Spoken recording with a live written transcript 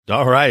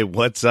All right,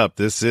 what's up?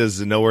 This is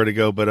the Nowhere to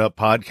Go But Up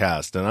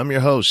podcast, and I'm your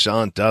host,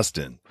 Sean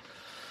Dustin.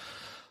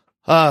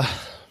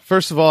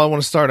 First of all, I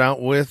want to start out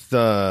with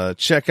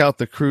check out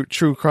the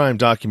true crime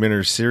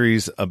documentary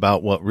series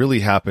about what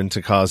really happened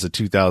to cause the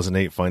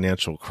 2008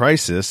 financial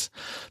crisis,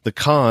 The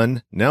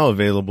Con, now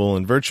available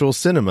in virtual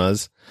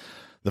cinemas.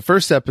 The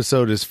first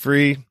episode is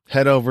free.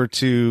 Head over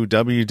to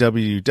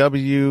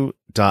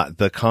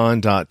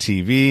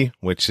www.thecon.tv,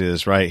 which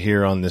is right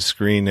here on the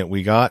screen that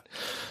we got.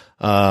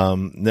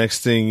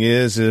 Next thing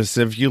is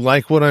if you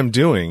like what I'm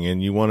doing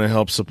and you want to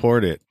help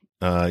support it,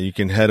 you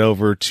can head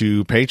over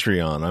to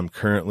Patreon. I'm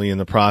currently in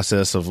the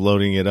process of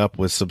loading it up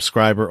with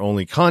subscriber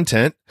only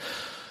content.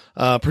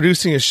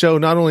 Producing a show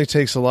not only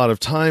takes a lot of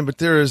time, but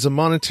there is a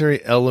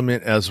monetary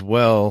element as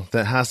well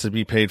that has to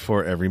be paid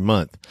for every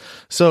month.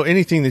 So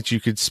anything that you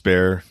could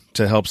spare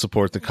to help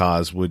support the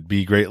cause would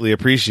be greatly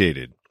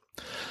appreciated.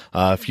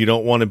 If you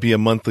don't want to be a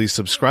monthly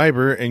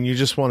subscriber and you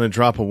just want to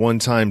drop a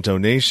one-time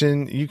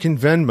donation, you can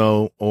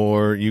Venmo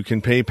or you can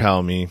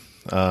PayPal me.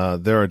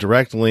 There are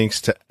direct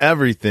links to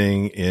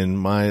everything in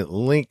my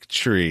link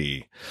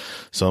tree.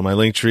 So my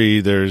link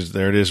tree, there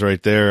it is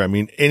right there. I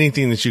mean,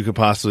 anything that you could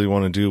possibly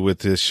want to do with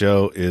this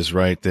show is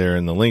right there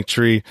in the link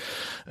tree.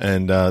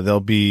 And,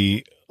 there'll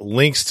be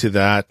links to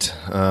that,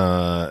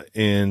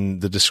 in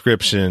the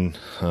description,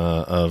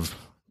 of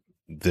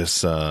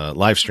this,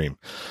 live stream.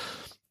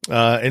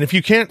 And if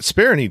you can't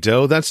spare any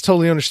dough, that's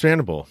totally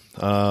understandable.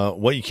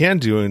 What you can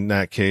do in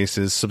that case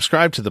is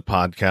subscribe to the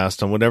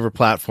podcast on whatever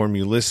platform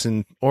you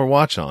listen or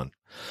watch on.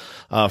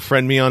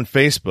 Friend me on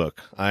Facebook.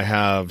 I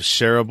have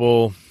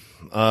shareable,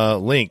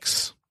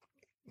 links,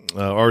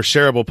 or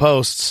shareable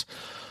posts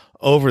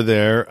over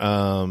there.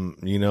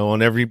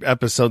 On every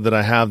episode that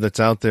I have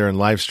that's out there and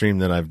live stream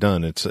that I've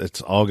done,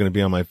 it's all going to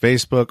be on my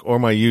Facebook or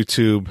my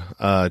YouTube,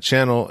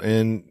 channel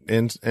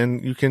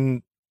and you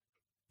can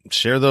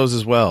share those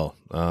as well.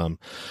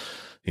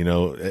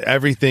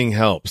 Everything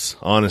helps.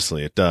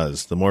 Honestly, it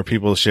does. The more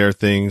people share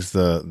things,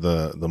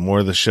 the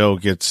more the show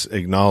gets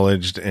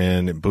acknowledged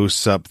and it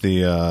boosts up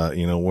the,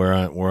 where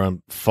I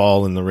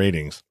fall in the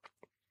ratings.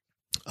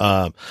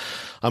 I'm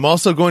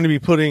also going to be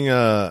putting,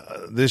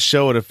 this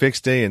show at a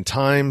fixed day and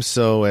time.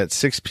 So at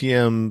 6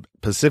 p.m.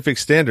 Pacific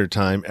Standard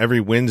Time every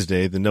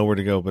Wednesday, the Nowhere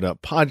to Go But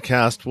Up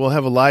podcast will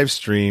have a live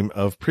stream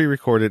of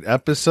pre-recorded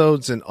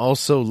episodes and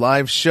also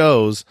live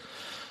shows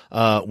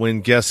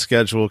when guest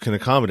schedule can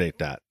accommodate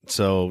that.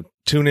 So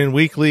tune in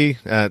weekly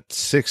at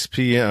 6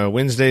 p.m.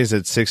 Wednesdays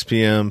at 6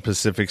 p.m.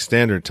 Pacific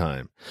Standard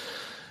Time.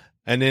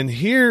 And then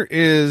here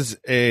is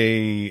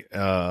a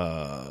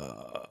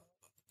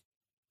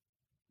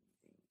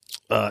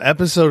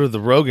episode of the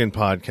Rogan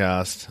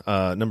podcast,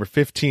 number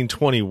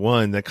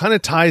 1521, that kind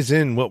of ties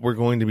in what we're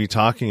going to be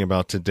talking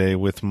about today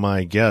with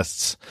my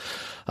guests.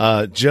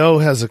 Joe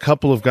has a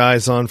couple of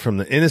guys on from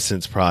the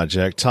Innocence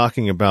Project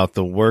talking about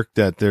the work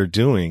that they're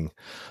doing,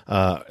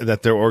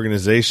 that their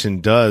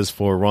organization does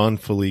for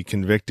wrongfully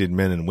convicted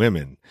men and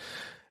women.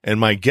 And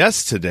my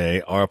guests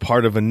today are a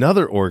part of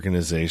another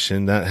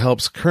organization that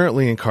helps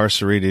currently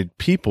incarcerated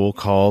people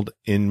called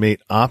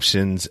Inmate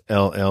Options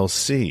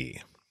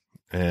LLC.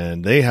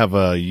 And they have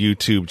a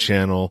YouTube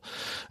channel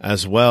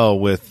as well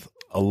with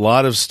a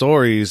lot of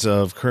stories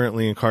of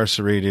currently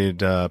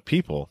incarcerated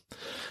people.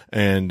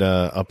 And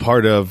a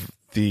part of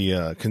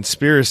the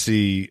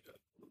conspiracy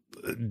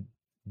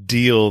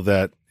deal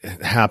that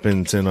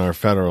happens in our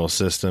federal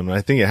system.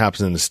 I think it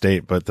happens in the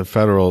state, but the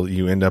federal,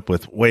 you end up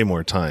with way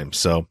more time.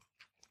 So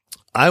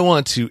I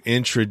want to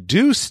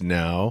introduce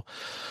now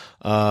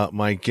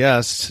my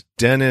guests,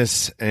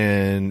 Dennis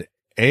and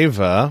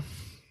Ava.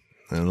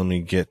 And let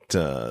me get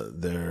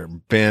their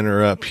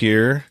banner up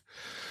here.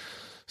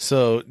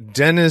 So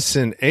Dennis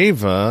and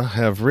Ava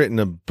have written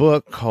a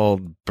book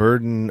called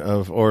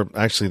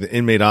the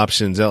Inmate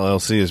Options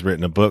LLC has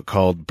written a book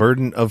called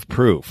Burden of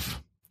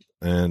Proof.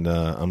 And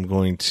I'm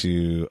going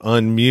to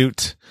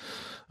unmute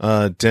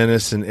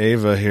Dennis and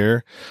Ava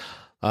here.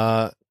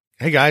 Hey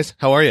guys,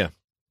 how are you?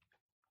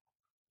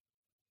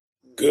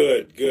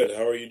 Good.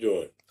 How are you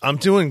doing? I'm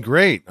doing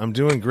great,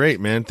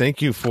 man.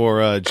 Thank you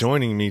for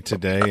joining me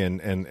today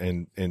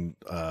and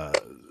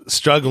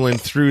struggling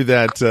through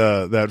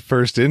that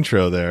first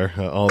intro there,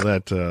 all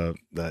that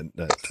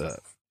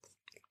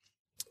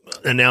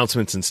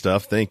announcements and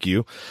stuff. Thank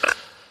you.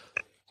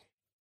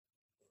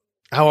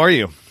 How are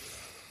you?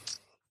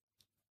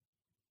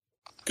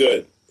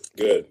 Good.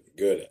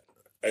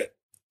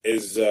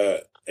 Is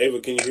Ava,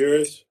 can you hear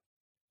us?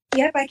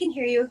 Yep, I can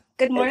hear you.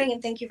 Good morning,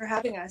 and thank you for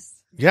having us.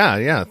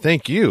 Yeah.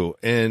 Thank you.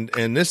 And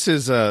this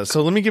is,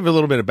 so let me give a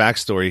little bit of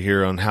backstory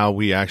here on how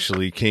we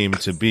actually came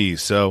to be.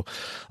 So,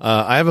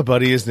 I have a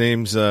buddy, his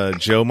name's,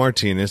 Joe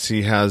Martinez.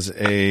 He has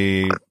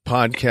a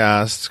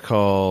podcast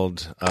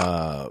called,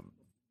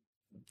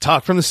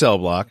 Talk from the Cell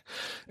Block,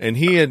 and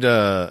he had,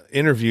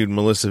 interviewed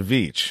Melissa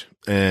Veatch.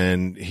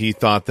 and he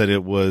thought that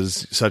it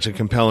was such a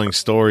compelling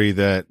story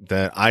that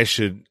I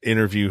should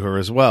interview her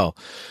as well.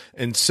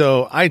 And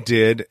so I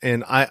did.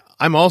 And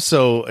I'm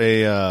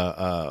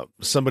also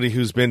somebody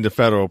who's been to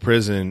federal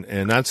prison,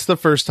 and that's the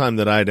first time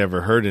that I'd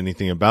ever heard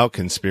anything about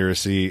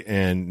conspiracy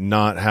and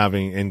not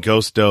having, and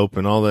ghost dope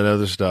and all that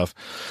other stuff,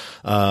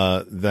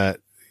 that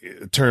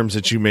terms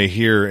that you may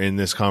hear in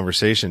this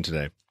conversation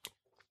today.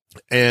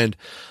 And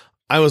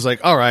I was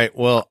like, all right,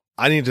 well,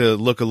 I need to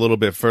look a little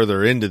bit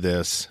further into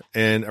this.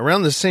 And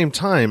around the same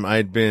time,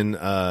 I'd been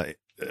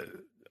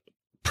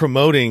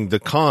promoting the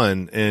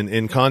con and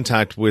in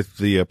contact with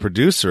the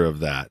producer of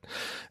that.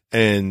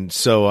 And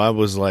so I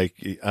was like,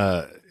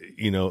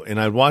 and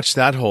I watched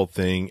that whole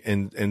thing,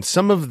 and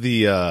some of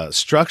the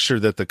structure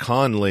that the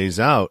con lays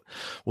out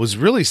was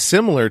really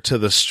similar to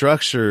the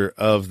structure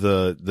of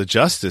the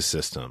justice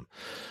system.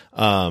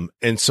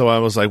 And so I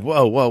was like,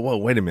 whoa,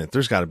 wait a minute.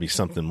 There's got to be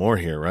something more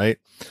here, right?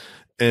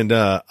 And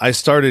I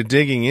started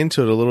digging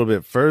into it a little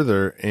bit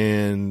further,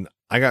 and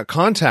I got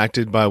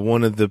contacted by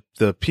one of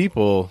the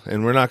people,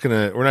 and we're not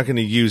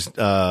gonna use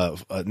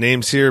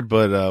names here,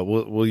 but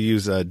we'll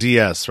use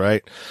DS,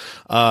 right?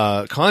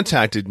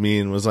 Contacted me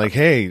and was like,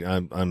 "Hey,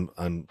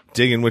 I'm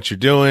digging what you're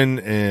doing,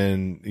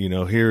 and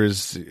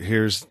here's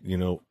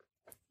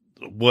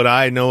what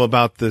I know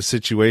about the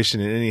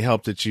situation, and any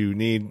help that you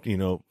need,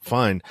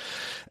 fine."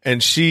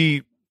 And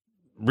she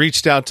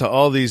reached out to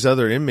all these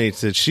other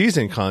inmates that she's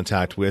in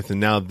contact with, and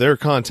now they're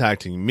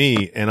contacting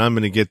me, and I'm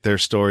going to get their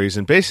stories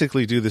and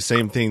basically do the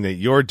same thing that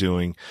you're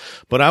doing.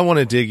 But I want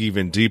to dig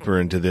even deeper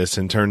into this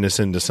and turn this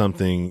into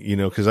something,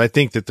 because I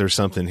think that there's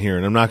something here,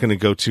 and I'm not going to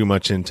go too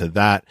much into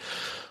that.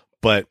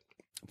 But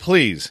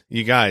please,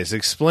 you guys,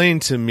 explain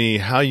to me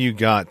how you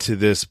got to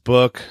this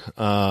book,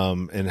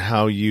 and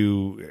how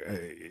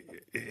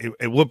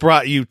what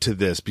brought you to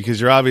this,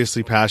 because you're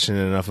obviously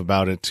passionate enough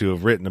about it to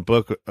have written a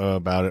book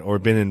about it, or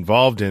been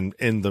involved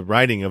in the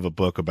writing of a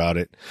book about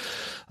it.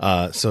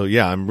 So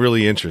yeah, I'm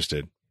really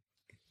interested.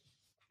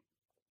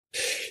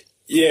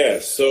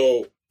 Yeah.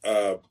 So,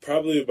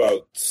 probably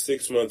about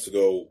 6 months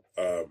ago,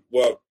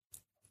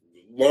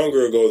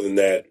 longer ago than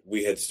that,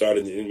 we had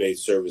started an inmate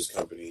service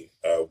company.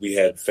 We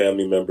had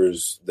family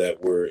members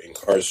that were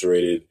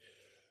incarcerated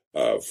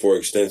for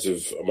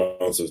extensive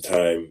amounts of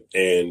time,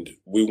 and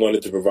we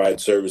wanted to provide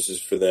services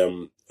for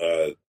them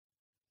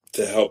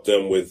to help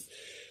them with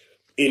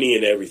any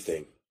and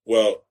everything.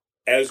 Well,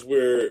 as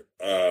we're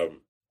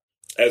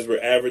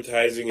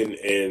advertising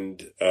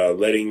and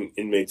letting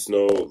inmates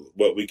know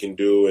what we can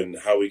do and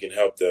how we can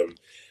help them,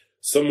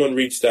 someone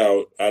reached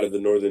out of the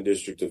Northern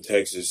District of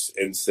Texas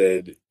and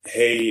said,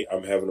 "Hey,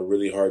 I'm having a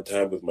really hard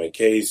time with my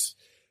case.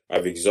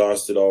 I've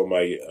exhausted all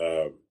my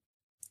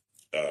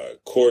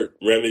court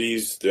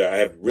remedies. I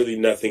have really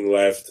nothing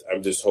left.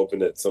 I'm just hoping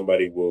that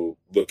somebody will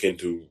look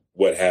into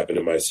what happened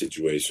in my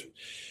situation."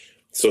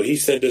 So he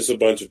sent us a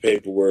bunch of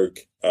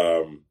paperwork,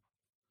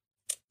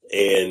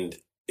 and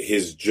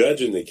his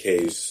judge in the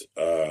case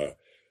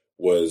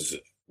was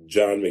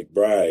John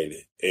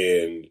McBride.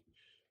 And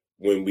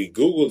when we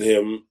Googled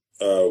him,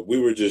 we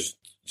were just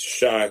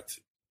shocked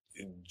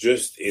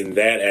just in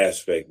that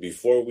aspect.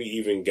 Before we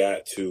even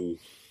got to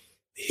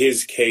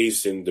his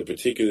case and the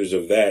particulars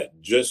of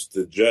that, just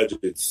the judge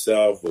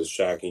itself was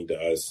shocking to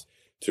us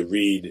to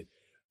read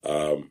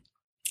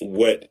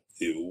what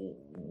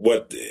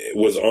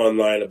was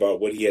online about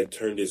what he had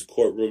turned his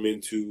courtroom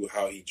into,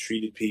 how he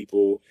treated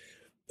people.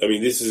 I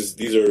mean,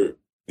 these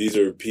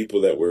are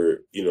people that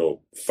were,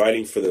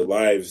 fighting for their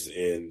lives,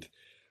 and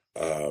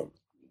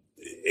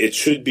it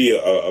should be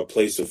a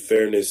place of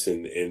fairness,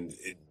 and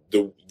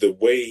the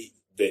way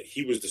that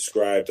he was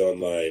described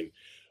online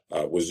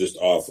was just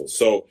awful.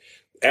 So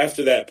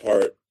after that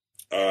part,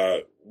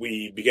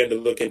 we began to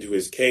look into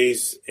his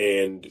case,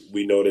 and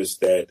we noticed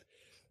that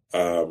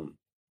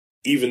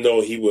even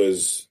though he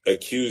was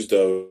accused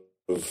of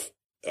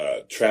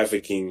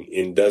trafficking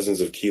in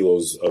dozens of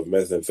kilos of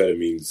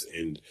methamphetamines,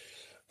 and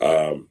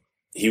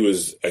he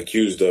was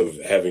accused of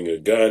having a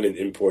gun and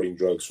importing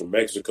drugs from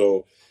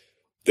Mexico,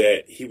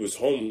 that he was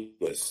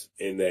homeless,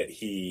 and that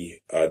he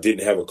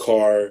didn't have a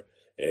car,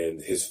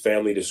 and his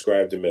family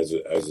described him as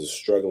a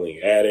struggling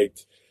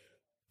addict.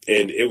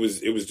 And it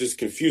was just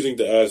confusing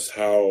to us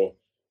how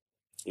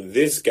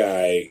this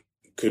guy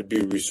could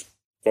be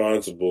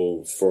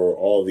responsible for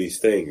all these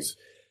things.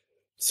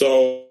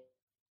 So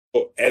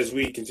as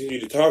we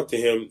continued to talk to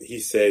him, he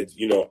said,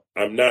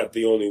 "I'm not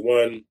the only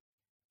one.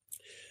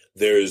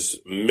 There's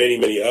many,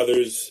 many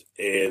others."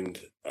 And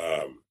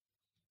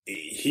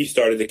he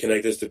started to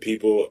connect us to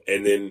people.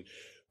 And then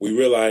we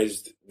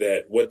realized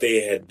that what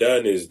they had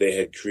done is they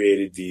had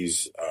created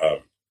these,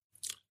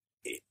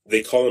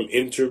 they call them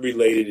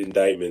interrelated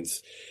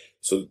indictments.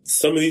 So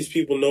some of these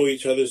people know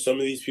each other, some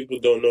of these people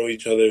don't know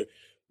each other,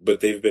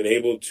 but they've been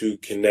able to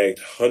connect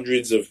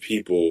hundreds of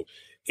people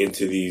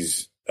into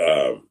these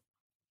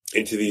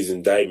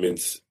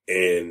indictments,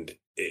 and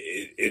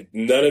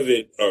none of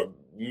it, a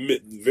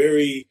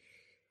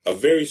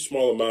very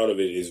small amount of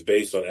it is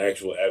based on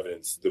actual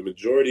evidence. The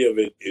majority of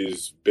it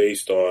is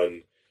based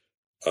on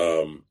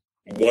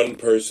one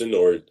person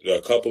or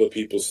a couple of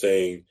people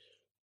saying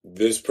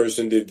this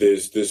person did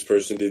this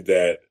person did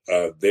that.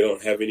 They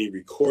don't have any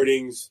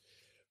recordings.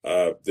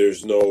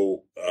 There's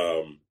no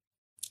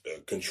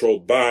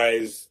controlled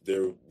buys.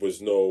 There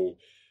was no.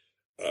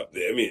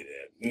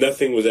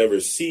 Nothing was ever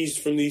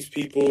seized from these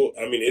people.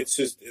 It's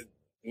just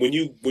when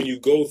you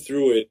go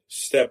through it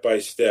step by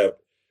step,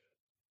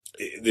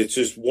 it's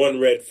just one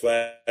red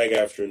flag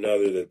after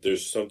another that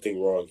there's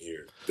something wrong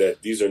here.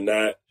 That these are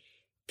not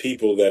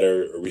people that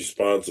are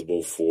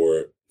responsible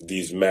for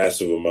these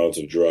massive amounts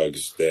of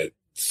drugs. That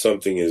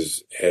something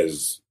has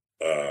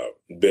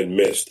been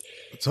missed.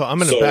 So I'm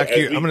going to back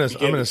you. I'm going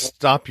to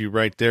stop you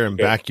right there and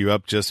back you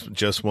up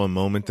just one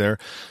moment there.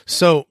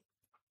 So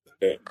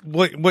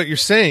what you're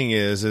saying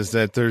is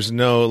that there's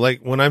no,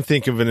 like, when I'm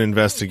thinking of an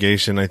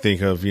investigation, I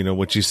think of,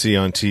 what you see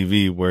on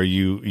TV where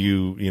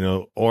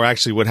you or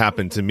actually what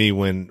happened to me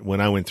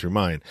when I went through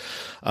mine.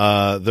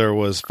 There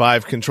was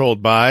 5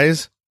 controlled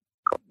buys.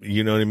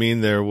 You know what I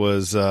mean? There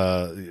was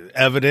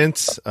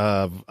evidence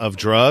of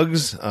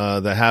drugs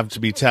that have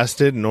to be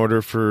tested in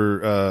order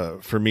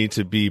for me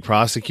to be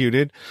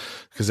prosecuted,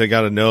 because they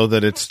got to know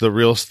that it's the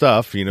real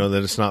stuff,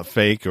 that it's not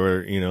fake,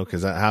 or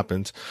because that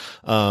happens.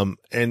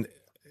 And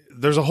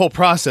there's a whole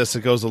process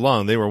that goes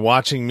along. They were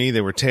watching me, they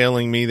were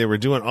tailing me, they were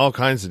doing all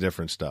kinds of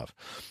different stuff.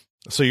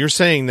 So you're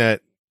saying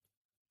that,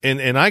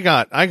 and I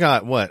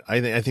got what?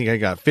 I think I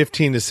got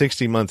 15 to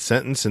 60 month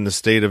sentence in the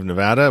state of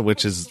Nevada,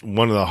 which is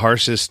one of the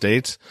harshest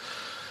states.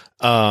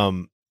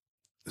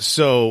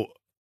 So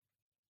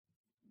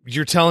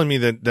you're telling me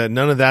that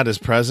none of that is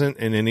present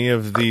in any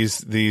of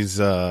these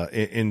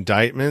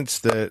indictments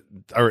that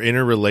are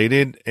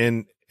interrelated,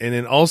 and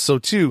then also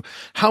too,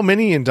 how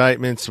many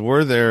indictments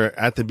were there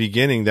at the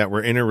beginning that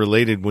were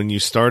interrelated when you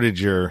started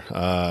your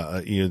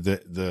for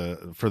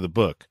the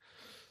book?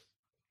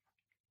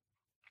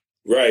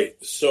 Right.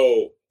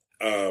 So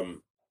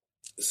in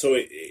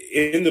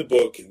the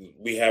book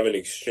we have an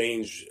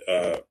exchange,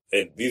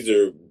 and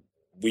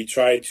we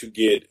try to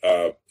get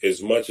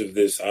as much of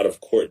this out of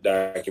court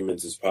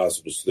documents as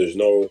possible, so there's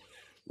no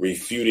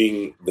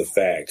refuting the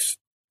facts.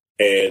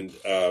 And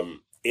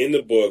in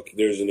the book,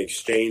 there's an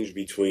exchange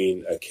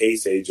between a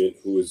case agent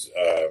who is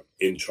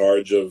in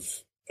charge of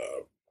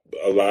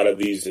a lot of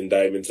these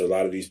indictments, a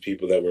lot of these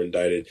people that were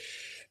indicted,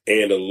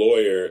 and a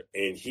lawyer.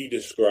 And he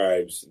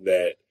describes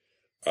that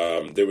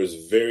there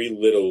was very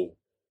little,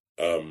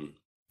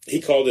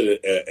 he called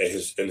it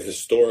an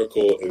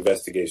historical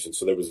investigation.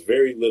 So there was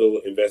very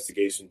little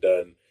investigation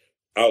done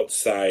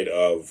outside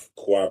of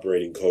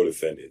cooperating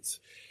co-defendants.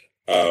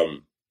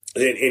 And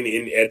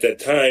at that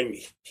time,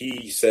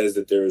 he says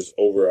that there's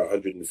over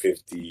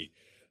 150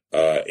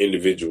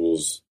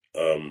 individuals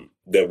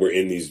that were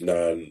in these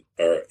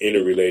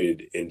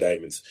interrelated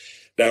indictments.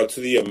 Now,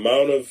 to the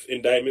amount of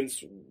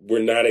indictments,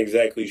 we're not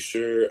exactly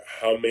sure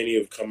how many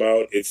have come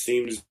out. It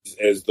seems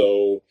as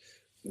though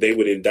they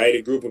would indict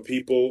a group of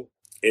people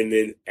and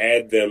then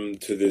add them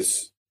to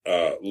this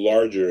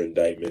larger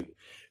indictment.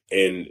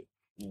 And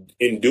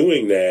in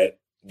doing that,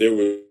 there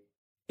were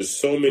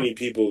so many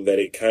people that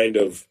it kind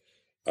of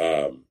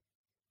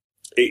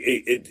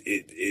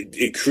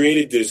it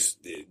created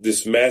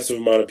this massive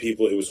amount of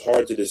people. It was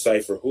hard to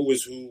decipher who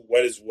is who,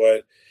 what is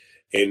what,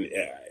 and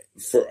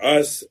for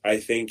us, I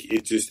think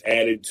it just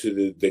added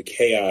to the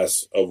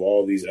chaos of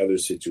all these other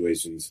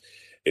situations.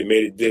 It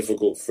made it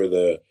difficult for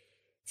the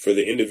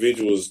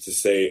individuals to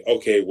say,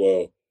 okay,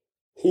 well,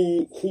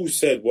 who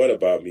said what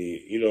about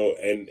me,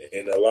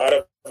 and a lot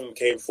of them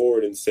came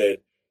forward and said,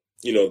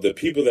 the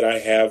people that I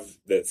have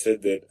that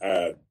said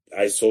that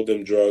I sold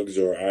them drugs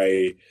or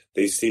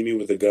they see me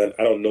with a gun,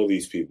 I don't know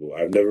these people.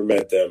 I've never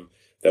met them.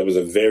 That was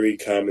a very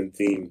common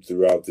theme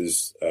throughout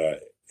this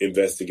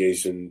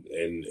investigation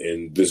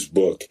and this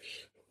book,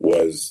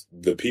 was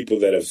the people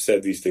that have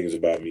said these things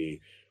about me,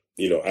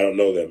 I don't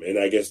know them. And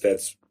I guess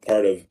that's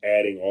part of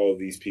adding all of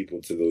these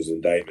people to those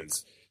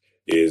indictments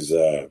is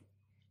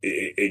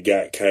it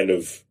got kind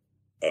of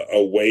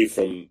away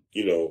from,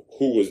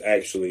 who was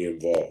actually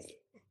involved.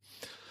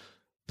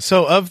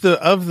 So of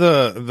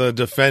the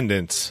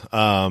defendants,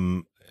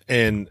 and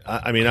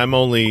I'm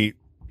only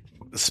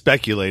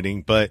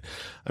speculating, but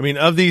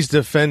of these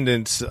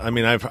defendants,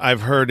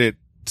 I've heard it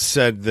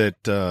said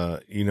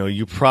that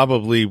you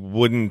probably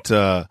wouldn't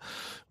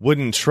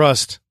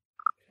trust.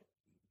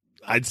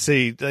 I'd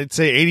say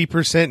 80%,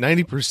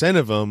 90%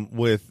 of them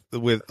with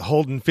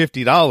holding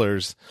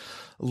 $50,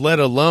 let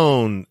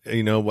alone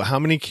how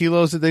many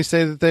kilos did they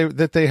say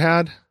that they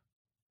had?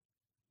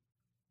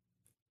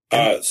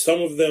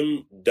 Some of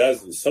them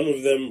dozens. Some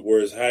of them were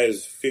as high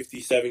as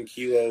 57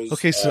 kilos.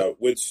 Okay, so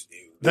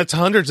that's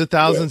hundreds of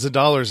thousands of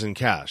dollars in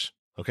cash.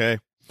 Okay,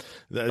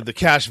 the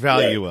cash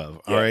value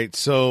of. All right.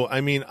 So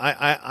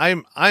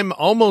I'm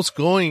almost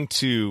going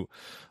to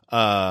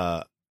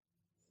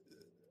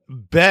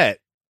bet.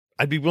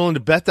 I'd be willing to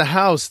bet the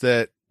house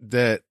that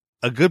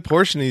a good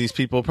portion of these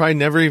people probably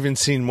never even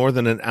seen more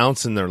than an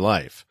ounce in their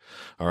life.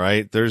 All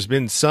right. There's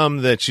been some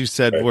that you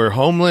said were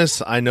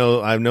homeless. I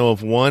know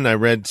of one. I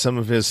read some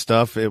of his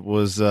stuff. It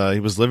was, he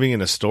was living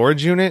in a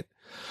storage unit.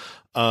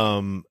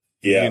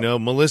 Yeah. You know,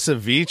 Melissa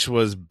Veatch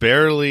was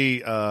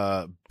barely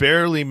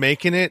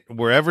making it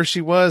wherever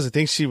she was. I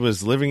think she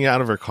was living out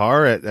of her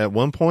car at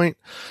one point.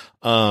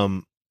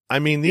 I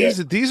mean,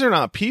 these are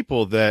not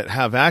people that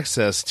have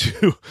access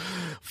to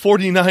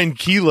 49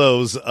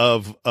 kilos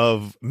of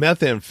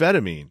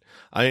methamphetamine.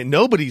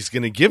 Nobody's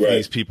going to give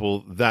these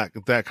people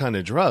that kind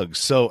of drugs.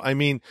 So, I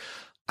mean,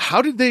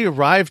 how did they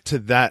arrive to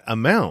that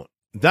amount?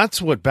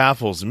 That's what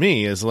baffles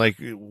me, is like,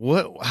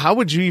 how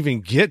would you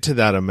even get to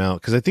that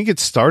amount? Cause I think it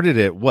started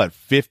at what,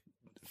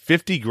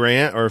 50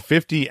 grand or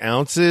 50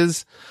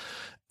 ounces.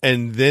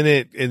 And then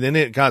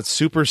it got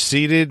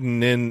superseded,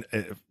 and then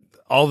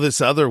all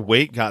this other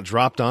weight got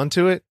dropped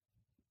onto it.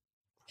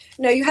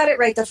 No, you had it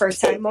right the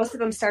first time. Most of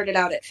them started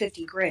out at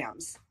 50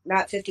 grams,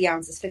 not 50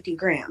 ounces, 50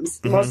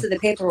 grams. Mm-hmm. Most of the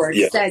paperwork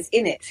says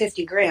in it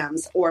 50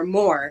 grams or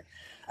more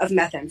of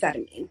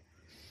methamphetamine.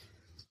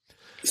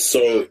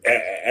 So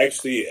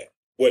actually,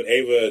 what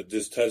Ava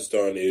just touched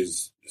on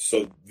is,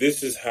 so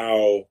this is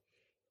how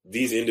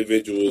these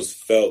individuals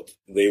felt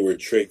they were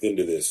tricked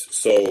into this.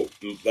 So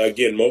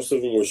again, most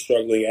of them were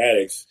struggling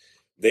addicts.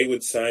 They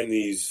would sign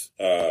these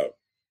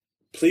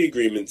plea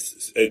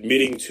agreements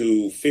admitting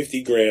to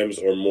 50 grams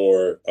or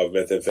more of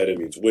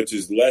methamphetamines, which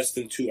is less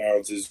than 2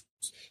 ounces.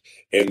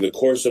 In the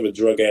course of a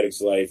drug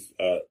addict's life,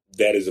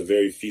 that is a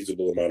very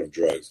feasible amount of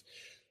drugs.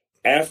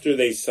 After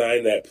they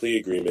sign that plea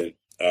agreement,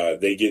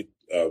 they get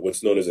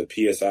what's known as a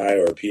PSI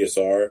or a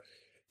PSR,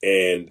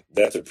 and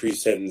that's a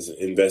pre-sentence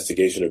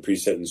investigation, a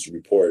pre-sentence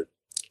report.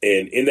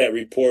 And in that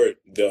report,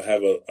 they'll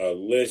have a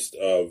list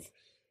of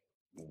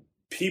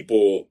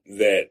people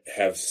that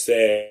have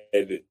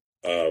said,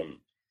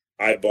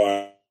 I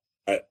bought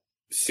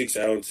 6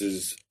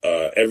 ounces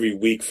every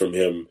week from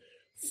him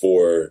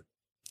for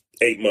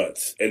 8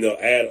 months. And they'll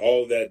add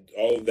all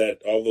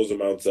those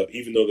amounts up,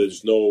 even though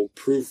there's no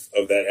proof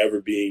of that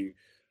ever being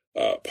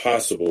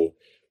possible.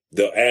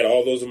 They'll add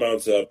all those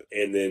amounts up,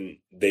 and then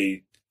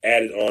they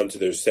add it on to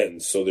their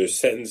sentence. So their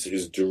sentence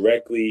is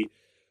directly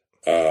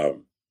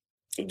affected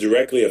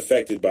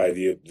by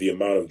the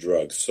amount of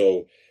drugs.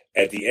 So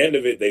at the end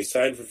of it, they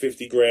sign for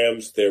 50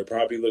 grams. They're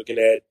probably looking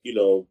at,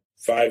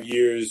 5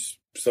 years,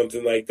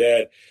 something like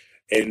that.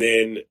 And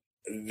then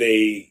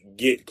they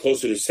get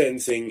closer to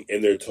sentencing,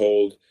 and they're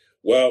told,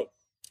 well,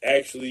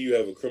 actually, you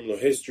have a criminal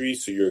history,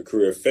 so you're a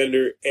career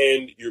offender,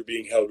 and you're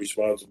being held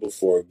responsible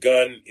for a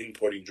gun,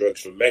 importing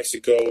drugs from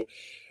Mexico,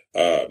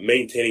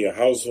 maintaining a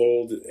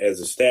household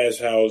as a stash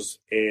house,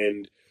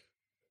 and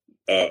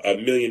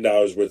 $1 million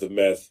worth of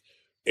meth.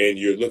 And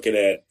you're looking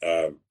at,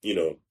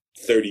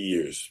 30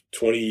 years,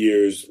 20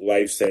 years,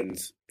 life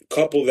sentence.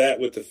 Couple that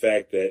with the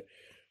fact that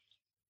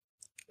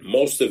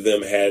most of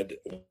them had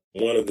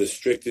one of the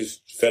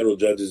strictest federal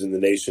judges in the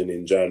nation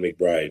in John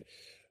McBride.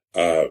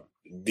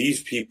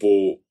 These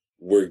people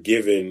were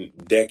given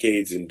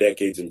decades and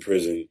decades in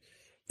prison,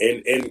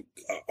 and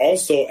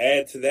also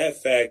add to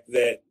that fact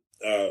that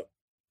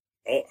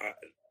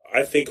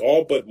I think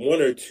all but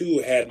one or two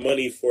had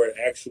money for an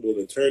actual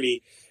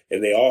attorney,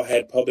 and they all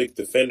had public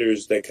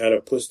defenders that kind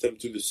of pushed them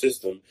through the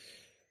system.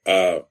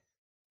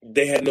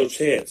 They had no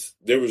chance.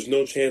 There was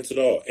no chance at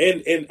all.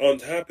 And on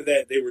top of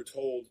that, they were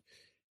told,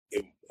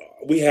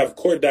 we have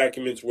court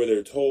documents where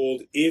they're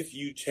told, if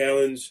you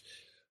challenge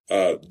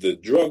the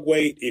drug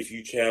weight, if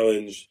you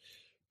challenge,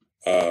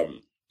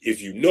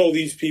 if you know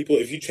these people,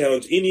 if you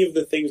challenge any of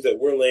the things that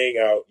we're laying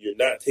out, you're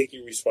not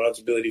taking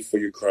responsibility for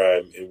your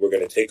crime, and we're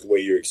going to take away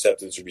your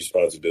acceptance of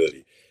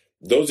responsibility.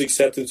 Those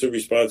acceptance of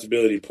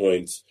responsibility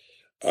points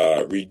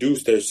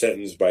reduce their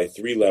sentence by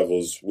 3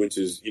 levels, which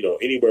is,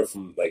 anywhere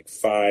from like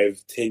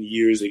 5, 10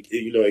 years.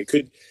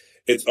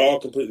 It's all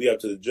completely up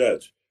to the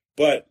judge.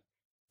 But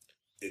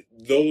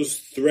those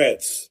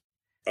threats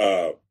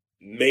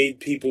made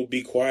people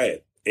be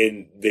quiet,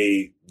 and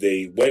they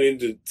went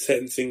into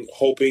sentencing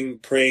hoping,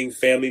 praying,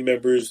 family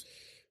members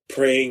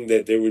praying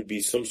that there would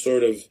be some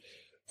sort of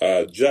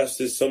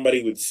justice.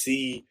 Somebody would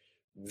see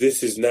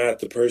this is not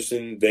the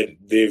person that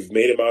they've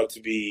made him out to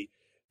be,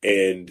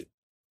 and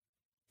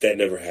that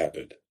never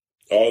happened.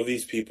 All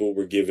these people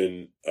were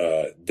given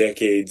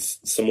decades,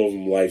 some of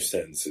them life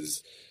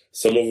sentences.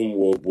 Some of them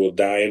will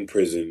die in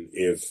prison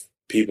if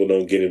people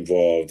don't get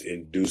involved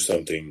and do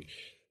something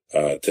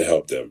to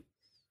help them.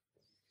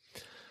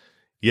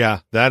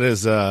 Yeah, that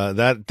is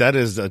that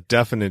is a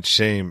definite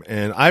shame.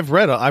 And I've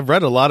read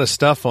a lot of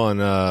stuff on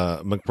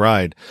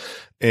McBride,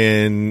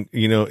 and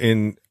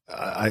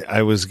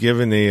I was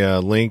given a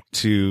link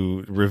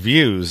to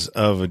reviews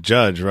of a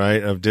judge,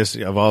 right? Of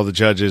all the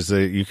judges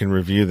that you can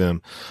review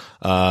them.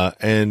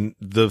 And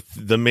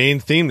the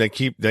main theme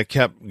that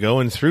kept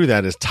going through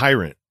that is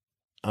tyrant.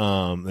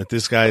 That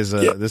this guy's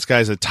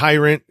a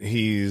tyrant.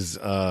 He's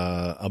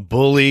a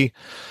bully.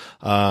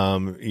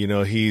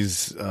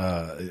 He's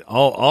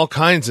all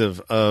kinds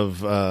of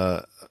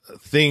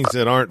things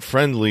that aren't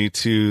friendly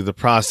to the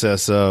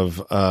process of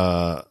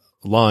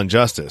law and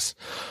justice.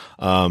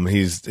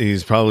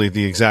 He's probably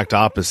the exact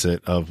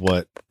opposite of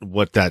what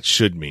that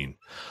should mean.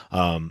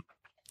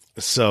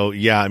 So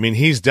yeah, I mean,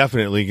 he's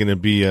definitely going to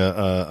be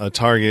a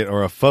target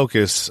or a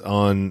focus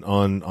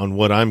on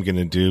what I'm going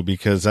to do,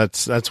 because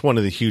that's one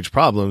of the huge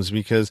problems.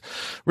 Because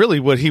really,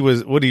 what he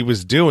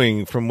was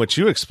doing, from what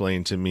you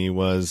explained to me,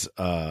 was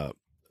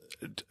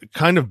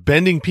kind of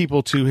bending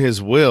people to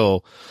his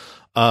will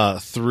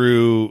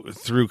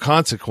through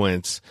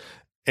consequence,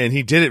 and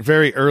he did it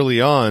very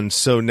early on.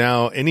 So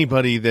now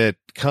anybody that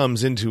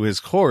comes into his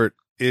court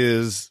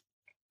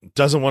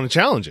doesn't want to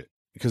challenge it,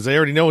 because they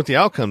already know what the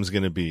outcome is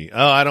going to be.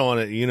 Oh, I don't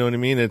want to, you know what I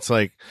mean? It's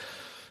like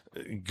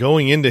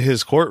going into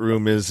his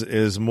courtroom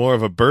is more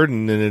of a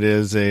burden than it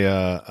is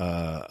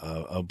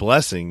a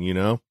blessing, you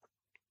know?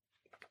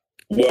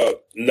 Well,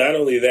 not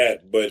only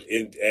that, but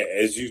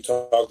as you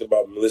talked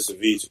about Melissa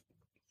Veatch,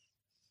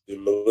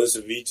 in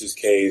Melissa Veatch's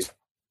case,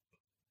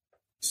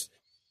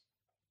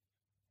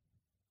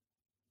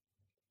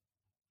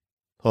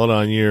 hold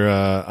on,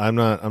 I'm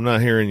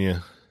not hearing you.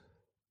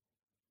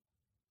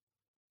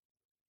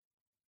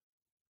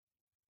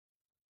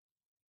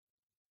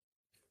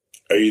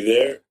 Are you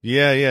there?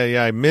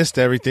 Yeah. I missed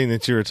everything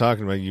that you were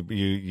talking about.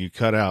 You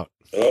cut out.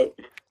 Hello?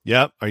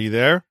 Yep. Are you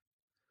there?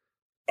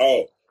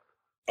 Oh,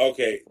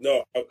 okay.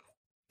 No.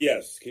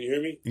 Yes. Can you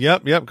hear me?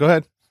 Yep. Go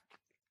ahead.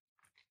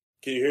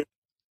 Can you hear me?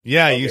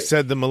 Yeah, Okay. You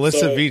said the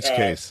Melissa Veatch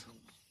case.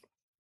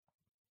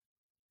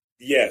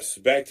 Yes.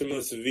 Back to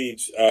Melissa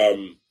Veatch.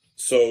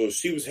 So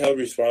she was held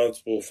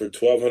responsible for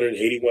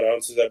 1,281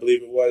 ounces, I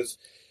believe it was.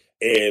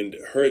 And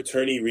her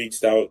attorney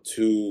reached out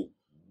to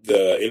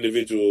the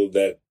individual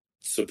that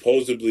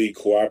supposedly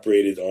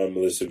cooperated on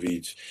Melissa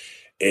Veatch.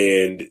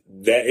 And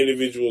that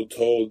individual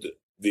told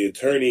the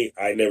attorney,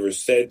 I never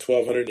said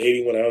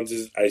 1,281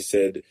 ounces. I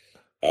said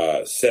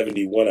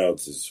 71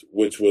 ounces,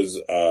 which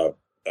was a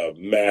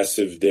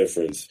massive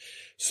difference.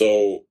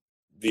 So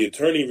the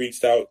attorney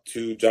reached out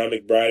to John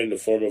McBride in the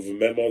form of a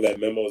memo. That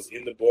memo is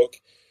in the book.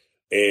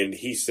 And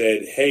he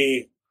said,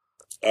 hey,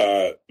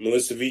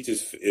 Melissa Veatch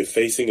is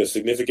facing a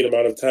significant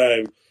amount of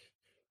time.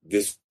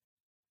 This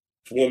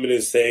woman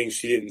is saying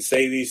she didn't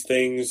say these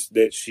things,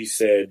 that she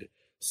said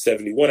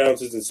 71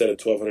 ounces instead of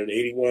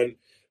 1,281.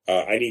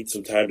 I need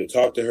some time to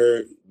talk to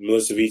her.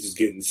 Melissa Veatch is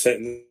getting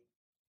sentenced.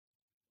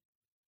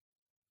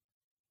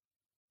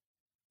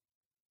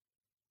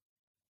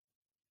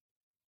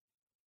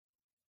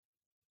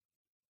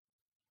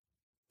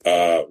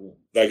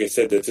 Like I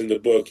said, that's in the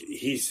book.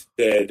 He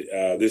said,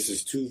 this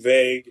is too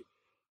vague.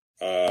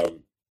 I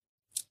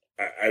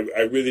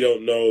really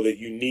don't know that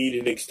you need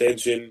an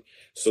extension.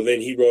 So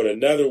then he wrote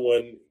another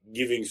one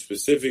giving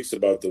specifics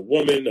about the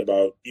woman,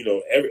 about,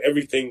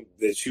 everything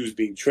that she was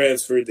being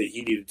transferred, that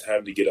he needed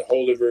time to get a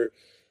hold of her,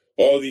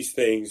 all these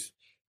things.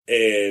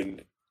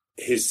 And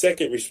his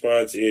second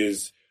response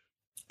is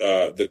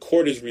the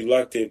court is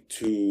reluctant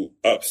to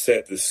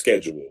upset the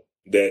schedule,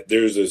 that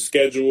there's a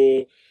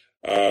schedule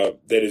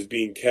that is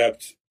being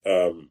kept.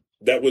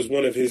 That was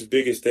one of his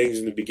biggest things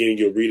in the beginning.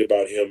 You'll read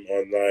about him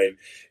online,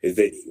 is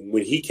that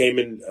when he came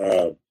in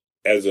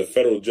as a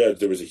federal judge,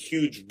 there was a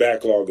huge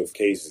backlog of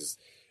cases,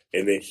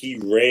 and that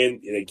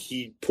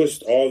he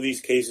pushed all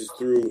these cases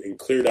through and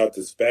cleared out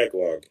this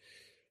backlog.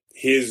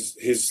 His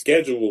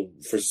schedule,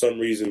 for some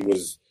reason,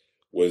 was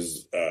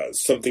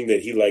something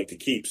that he liked to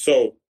keep.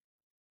 So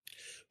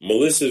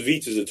Melissa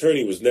Veatch's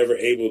attorney was never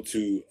able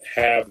to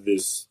have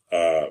this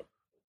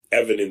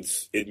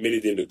evidence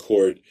admitted into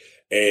court,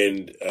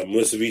 and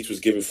Melissa Veatch was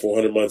given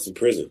 400 months in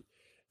prison.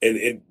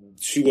 And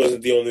she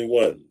wasn't the only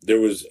one. There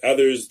was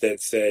others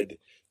that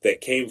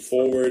came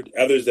forward,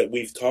 others that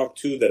we've talked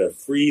to that are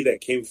free,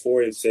 that came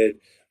forward and said,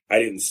 I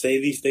didn't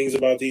say these things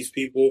about these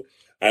people.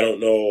 I don't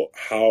know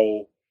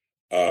how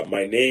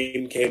my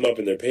name came up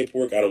in their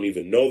paperwork. I don't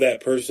even know that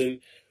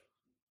person.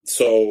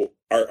 So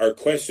our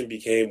question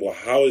became, well,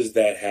 how is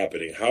that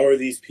happening? How are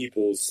these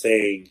people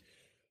saying,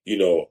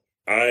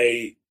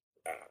 I'm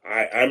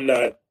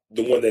not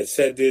the one that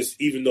said this,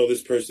 even though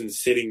this person's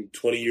sitting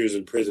 20 years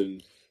in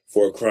prison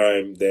for a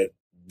crime that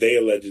they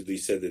allegedly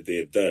said that they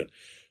have done?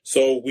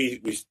 So we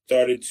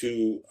started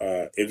to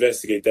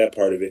investigate that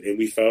part of it, and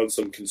we found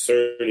some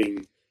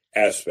concerning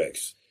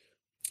aspects.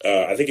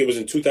 I think it was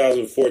in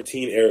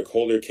 2014, Eric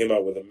Holder came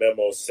out with a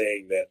memo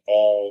saying that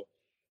all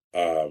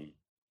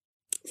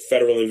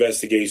federal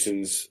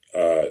investigations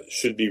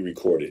should be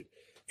recorded.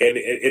 And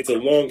it's a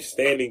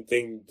long-standing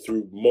thing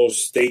through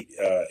most state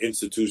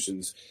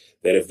institutions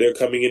that if they're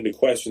coming in to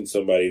question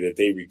somebody, that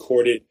they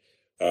record it.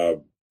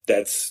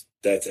 That's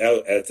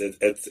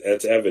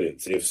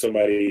evidence. If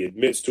somebody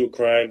admits to a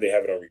crime, they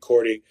have it on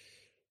recording.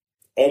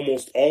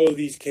 Almost all of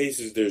these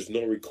cases, there's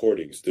no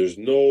recordings. There's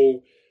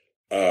no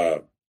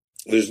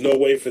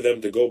way for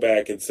them to go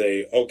back and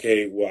say,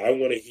 okay, well, I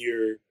want to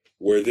hear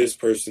where this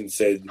person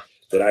said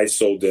that I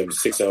sold them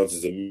 6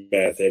 ounces of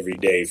meth every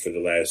day for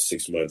the last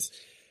 6 months.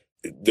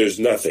 There's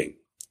nothing.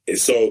 And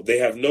so they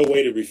have no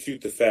way to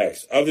refute the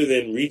facts other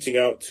than reaching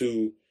out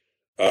to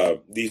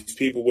these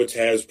people, which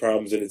has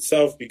problems in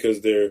itself because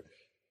they're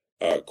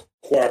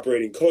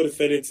cooperating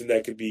co-defendants, and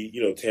that could be,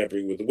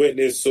 tampering with the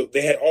witness. So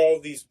they had all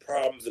these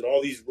problems and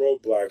all these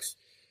roadblocks.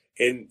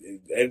 And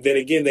then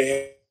again,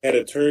 they had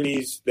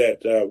attorneys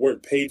that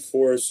weren't paid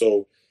for.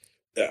 So,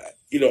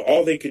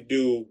 all they could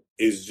do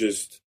is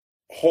just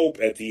hope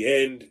at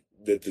the end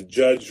that the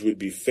judge would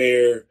be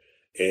fair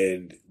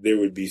and there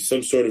would be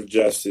some sort of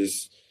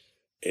justice.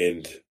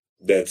 And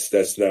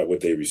that's not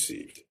what they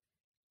received.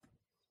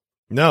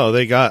 No,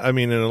 they got, I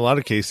mean, in a lot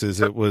of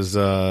cases it was,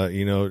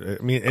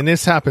 and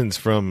this happens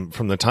from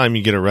the time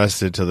you get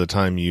arrested to the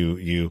time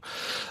you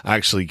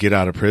actually get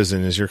out of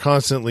prison, is you're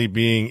constantly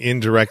being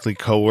indirectly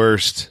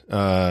coerced,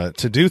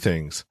 to do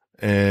things.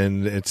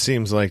 And it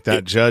seems like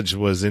that judge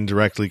was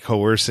indirectly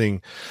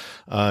coercing,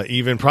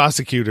 even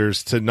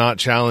prosecutors to not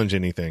challenge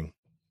anything.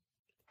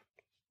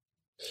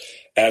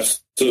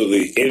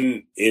 Absolutely.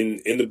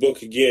 In the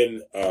book,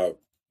 again,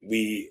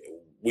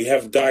 we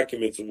have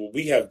documents.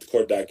 We have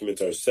court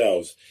documents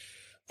ourselves,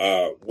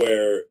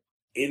 where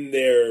in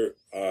there,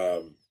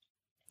 the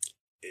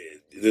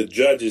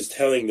judge is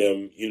telling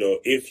them,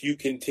 if you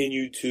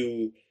continue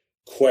to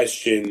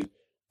question,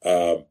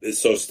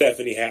 so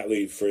Stephanie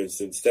Hatley, for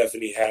instance,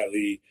 Stephanie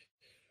Hatley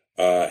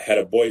had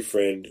a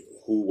boyfriend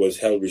who was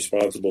held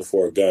responsible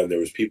for a gun. There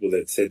was people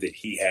that said that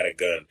he had a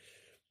gun.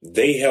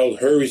 They held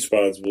her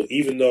responsible,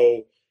 even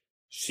though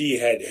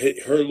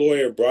her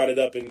lawyer brought it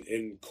up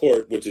in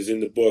court, which is in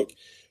the book,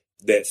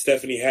 that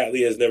Stephanie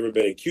Hatley has never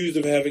been accused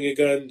of having a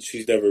gun.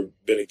 She's never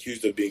been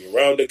accused of being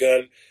around a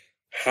gun.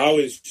 How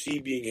is she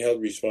being held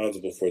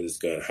responsible for this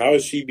gun? How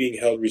is she being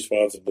held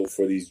responsible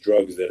for these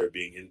drugs that are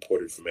being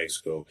imported from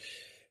Mexico?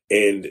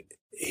 And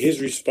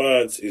his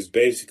response is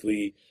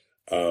basically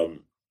that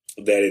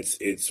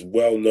it's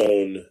well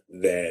known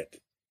that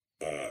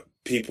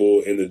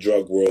people in the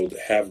drug world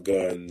have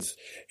guns,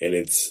 and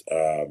it's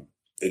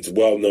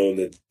well known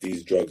that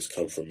these drugs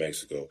come from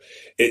Mexico.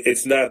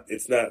 It's not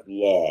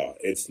law.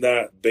 It's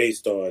not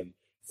based on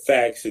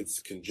facts.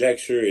 It's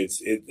conjecture. It's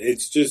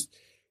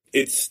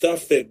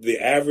stuff that the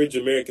average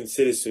American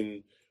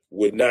citizen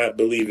would not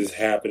believe is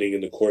happening in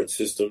the court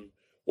system,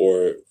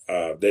 or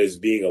that is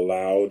being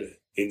allowed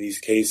in these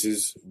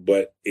cases,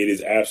 but it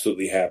is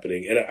absolutely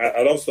happening. And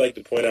I'd also like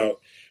to point out,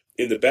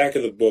 in the back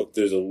of the book,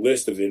 there's a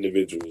list of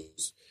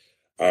individuals.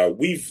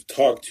 We've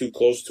talked to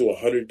close to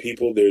 100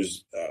 people.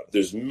 There's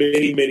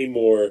many, many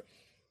more.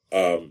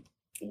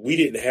 We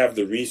didn't have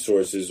the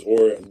resources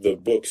or the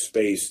book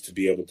space to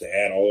be able to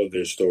add all of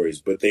their stories,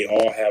 but they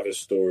all have a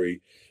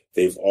story.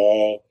 They've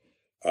all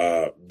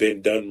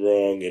been done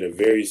wrong in a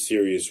very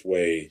serious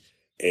way,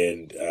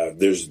 and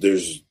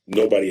there's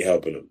nobody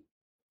helping them.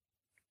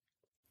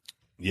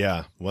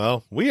 Yeah,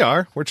 well,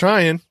 we're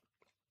trying.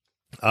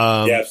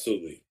 Yeah,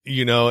 absolutely.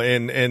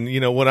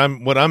 And what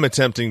I'm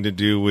attempting to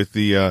do with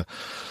the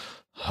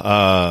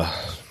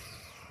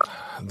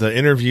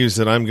interviews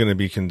that I'm going to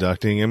be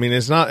conducting. I mean,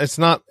 it's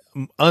not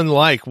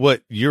unlike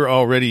what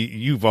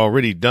you've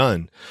already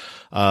done.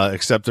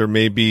 Except there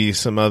may be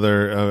some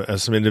other,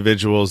 some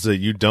individuals that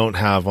you don't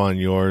have on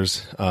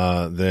yours,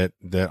 that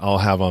I'll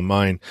have on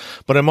mine.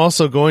 But I'm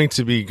also going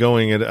to be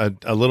going at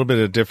a little bit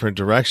of a different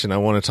direction. I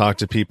want to talk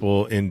to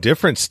people in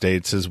different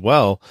states as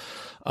well,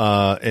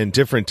 in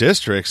different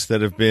districts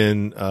that have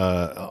been,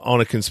 on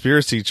a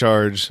conspiracy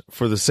charge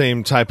for the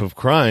same type of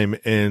crime,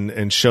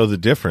 and show the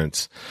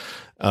difference.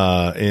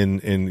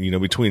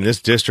 In between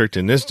this district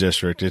and this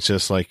district. It's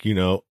just like,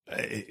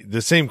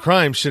 the same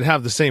crime should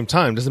have the same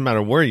time. Doesn't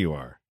matter where you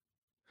are.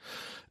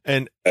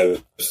 And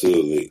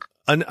absolutely.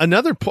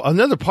 Another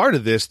part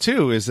of this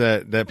too is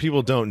that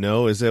people don't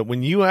know is that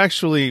when you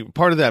actually,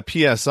 part of that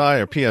PSI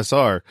or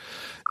PSR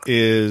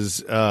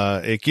is,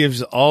 it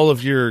gives all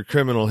of your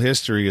criminal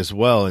history as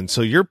well. And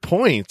so your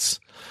points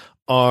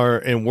are,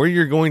 and where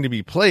you're going to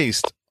be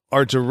placed,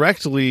 are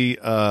directly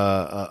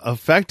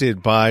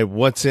affected by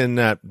what's in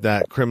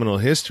that criminal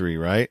history,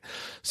 right?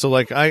 So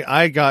like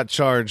I got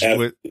charged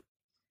with,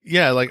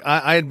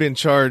 I had been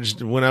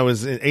charged when I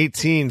was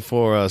 18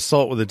 for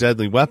assault with a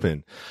deadly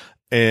weapon.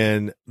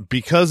 And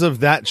because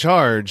of that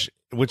charge,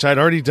 which I'd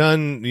already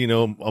done,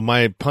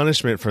 my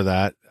punishment for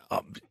that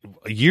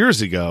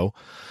years ago,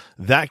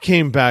 that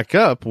came back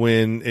up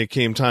when it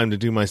came time to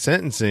do my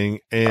sentencing,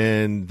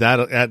 and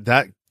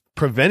that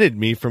prevented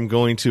me from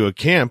going to a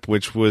camp,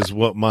 which was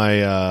what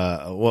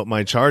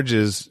my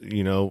charges,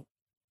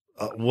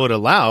 would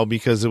allow,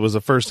 because it was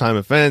a first time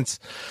offense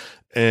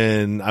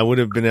and I would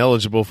have been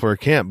eligible for a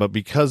camp. But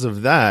because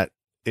of that,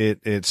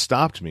 it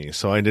stopped me.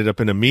 So I ended up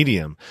in a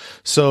medium.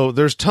 So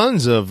there's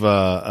tons of,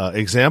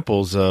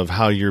 examples of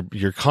how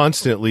you're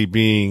constantly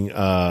being,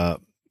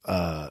 what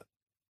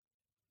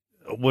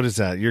is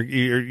that?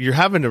 You're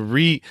having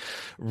to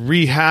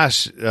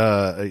rehash,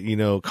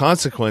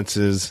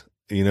 consequences,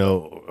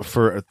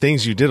 for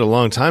things you did a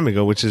long time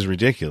ago, which is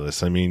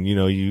ridiculous. I mean,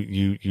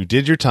 you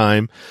did your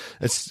time.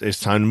 It's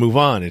time to move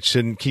on. It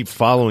shouldn't keep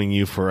following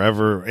you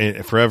forever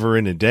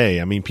in a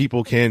day. I mean,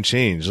 people can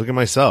change. Look at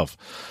myself.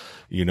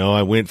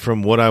 I went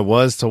from what I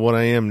was to what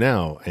I am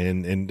now.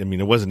 And I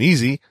mean, it wasn't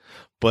easy,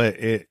 but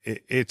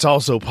it's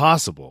also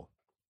possible.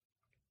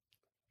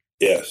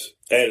 Yes.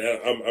 And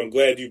I'm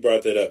glad you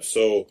brought that up.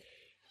 So,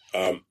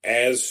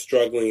 as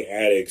struggling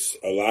addicts,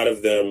 a lot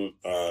of them,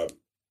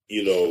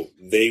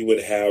 they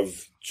would have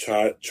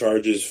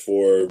charges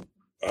for,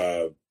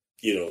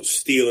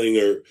 stealing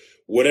or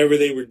whatever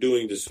they were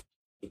doing to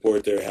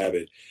support their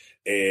habit.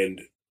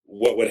 And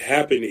what would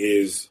happen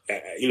is,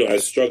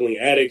 as struggling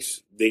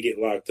addicts, they get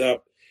locked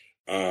up.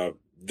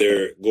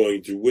 They're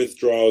going through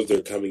withdrawals.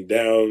 They're coming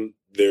down.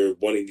 They're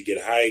wanting to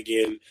get high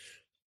again.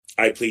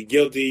 I plead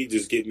guilty.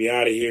 Just get me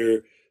out of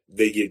here.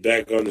 They get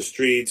back on the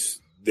streets.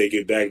 They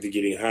get back to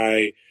getting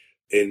high.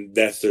 And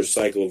that's their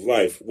cycle of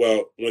life.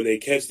 Well, when they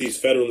catch these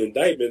federal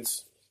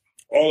indictments,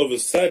 all of a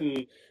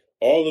sudden,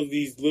 all of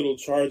these little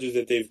charges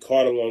that they've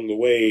caught along the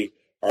way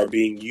are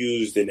being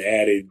used and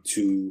added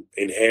to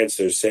enhance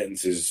their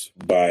sentences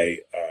by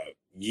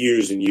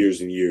years and years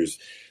and years.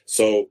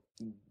 So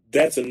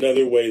that's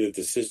another way that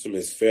the system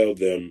has failed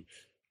them.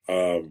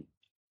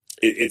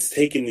 It's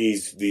taken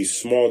these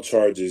small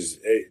charges.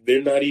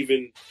 They're not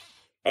even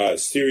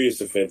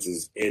serious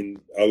offenses, and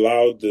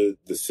allowed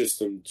the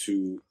system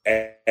to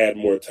add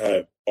more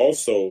time.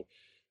 Also,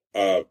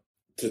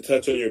 to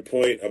touch on your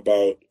point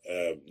about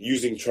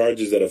using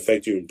charges that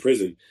affect you in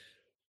prison,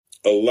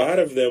 a lot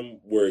of them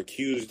were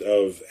accused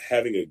of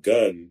having a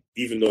gun,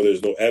 even though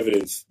there's no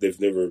evidence. They've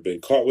never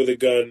been caught with a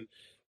gun.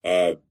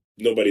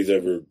 Nobody's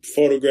ever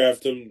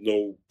photographed them.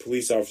 No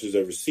police officers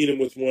ever seen them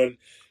with one.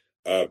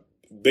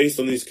 Based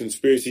on these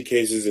conspiracy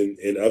cases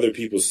and other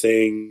people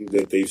saying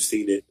that they've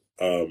seen it,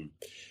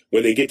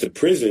 when they get to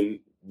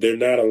prison, they're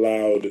not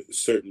allowed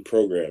certain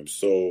programs.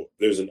 So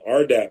there's an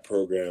RDAP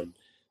program.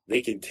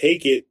 They can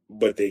take it,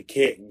 but they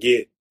can't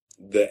get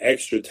the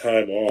extra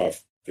time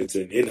off. It's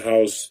an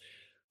in-house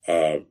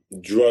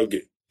drug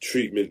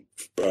treatment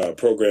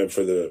program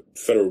for the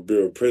Federal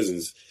Bureau of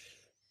Prisons.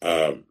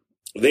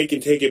 They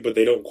can take it, but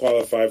they don't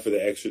qualify for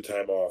the extra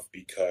time off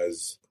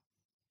because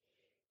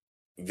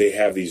they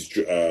have these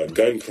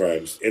gun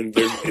crimes, and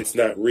it's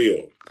not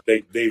real.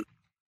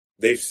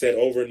 They've said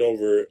over and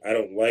over, I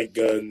don't like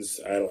guns.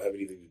 I don't have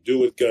anything to do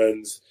with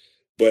guns.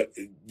 But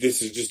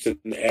this is just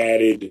an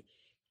added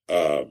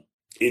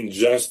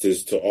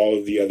injustice to all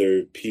of the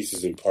other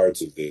pieces and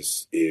parts of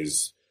this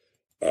is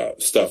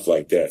stuff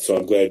like that. So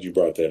I'm glad you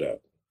brought that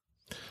up.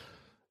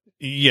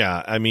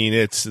 Yeah, I mean,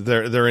 it's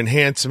they're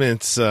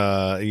enhancements,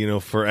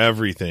 for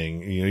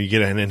everything. You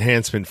get an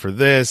enhancement for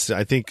this.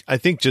 I think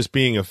just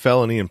being a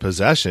felony in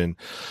possession,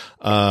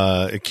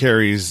 it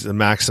carries a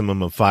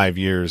maximum of 5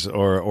 years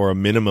or a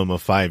minimum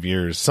of 5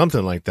 years,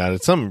 something like that.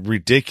 It's some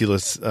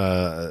ridiculous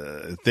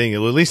thing, at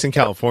least in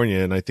California,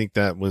 and I think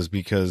that was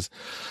because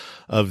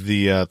of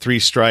the 3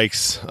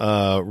 strikes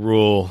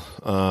rule.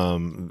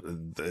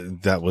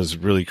 That was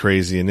really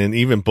crazy. And then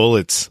even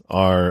bullets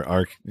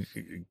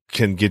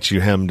can get you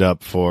hemmed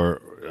up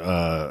for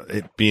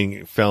it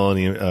being felon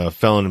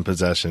in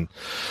possession.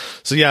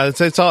 So yeah,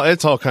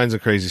 it's all kinds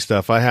of crazy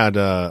stuff. I had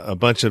a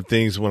bunch of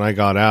things when I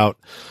got out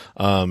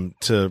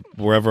to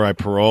wherever I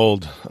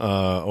paroled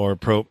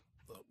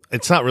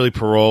it's not really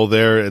parole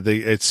there.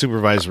 It's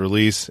supervised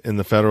release in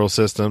the federal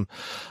system.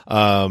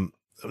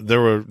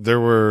 There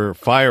were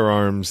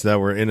firearms that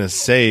were in a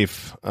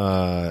safe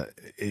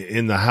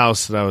in the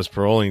house that I was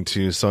paroling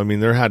to. So I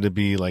mean, there had to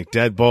be like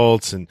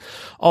deadbolts and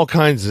all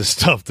kinds of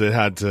stuff that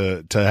had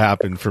to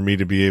happen for me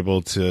to be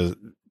able to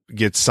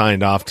get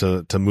signed off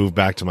to move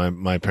back to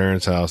my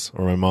parents' house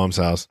or my mom's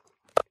house.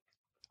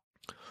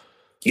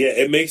 Yeah,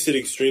 it makes it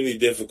extremely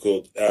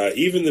difficult.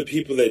 Even the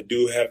people that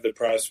do have the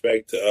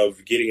prospect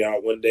of getting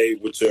out one day,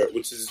 which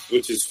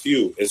is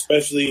few,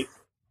 especially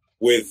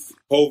with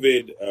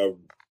COVID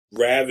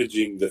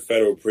ravaging the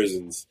federal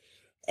prisons.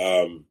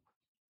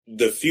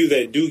 The few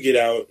that do get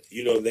out,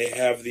 they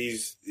have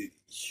these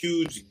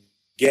huge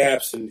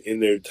gaps in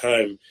their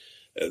time.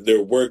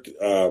 Their work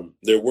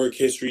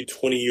history,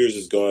 20 years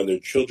is gone. Their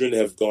children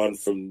have gone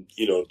from,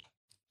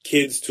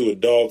 kids to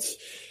adults.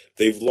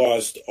 They've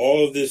lost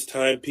all of this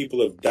time.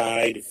 People have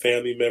died,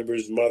 family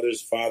members,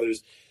 mothers,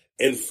 fathers.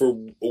 And for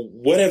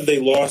what have they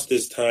lost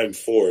this time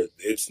for?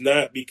 It's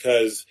not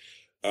because,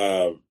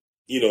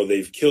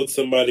 they've killed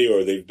somebody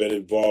or they've been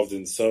involved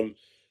in some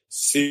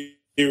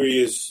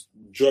serious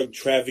drug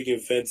trafficking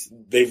offense.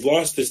 They've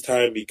lost this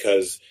time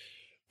because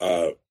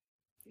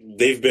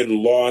they've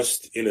been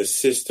lost in a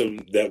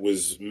system that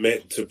was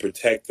meant to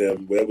protect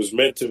them. That was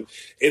meant to.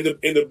 In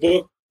the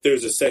book,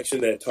 there's a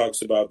section that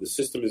talks about the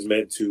system is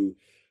meant to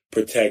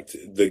protect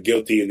the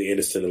guilty and the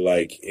innocent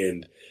alike,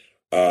 and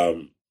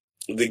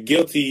the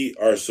guilty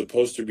are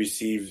supposed to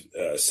receive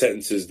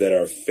sentences that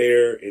are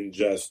fair and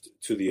just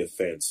to the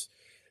offense.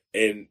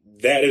 And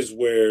that is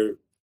where,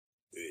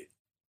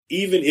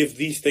 even if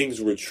these things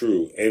were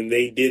true and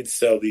they did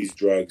sell these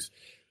drugs,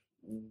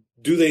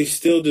 do they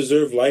still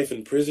deserve life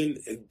in prison?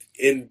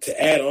 And to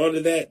add on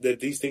to that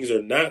these things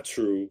are not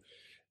true,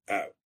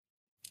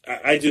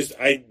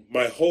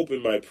 my hope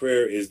and my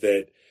prayer is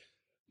that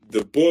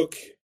the book,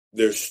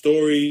 their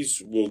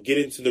stories will get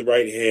into the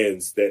right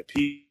hands, that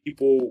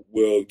people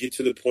will get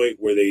to the point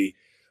where they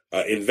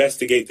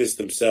investigate this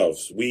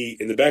themselves.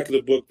 In the back of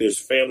the book, there's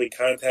family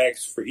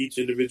contacts for each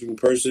individual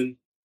person.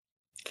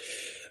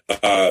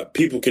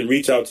 People can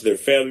reach out to their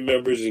family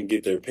members and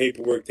get their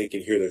paperwork. They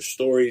can hear their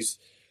stories.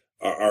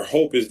 our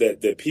hope is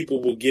that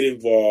people will get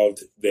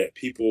involved, that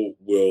people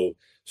will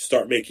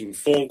start making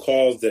phone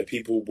calls, that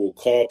people will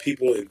call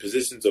people in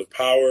positions of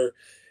power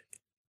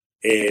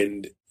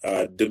and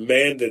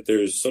demand that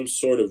there's some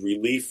sort of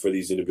relief for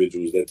these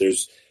individuals, that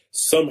there's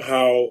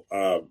somehow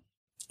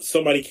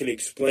somebody can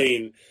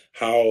explain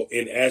how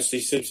in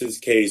Ashley Simpson's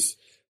case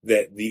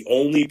that the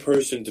only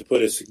person to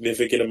put a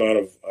significant amount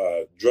of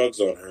drugs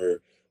on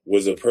her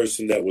was a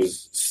person that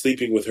was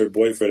sleeping with her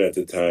boyfriend at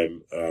the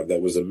time,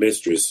 that was a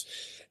mistress.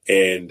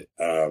 And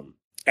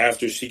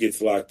after she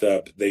gets locked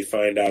up, they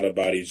find out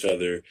about each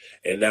other.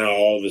 And now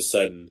all of a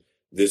sudden,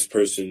 this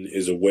person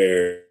is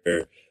aware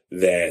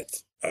that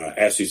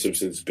Ashley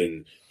Simpson's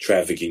been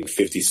trafficking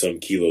 50-some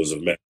kilos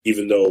of meth,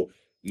 even though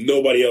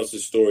nobody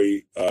else's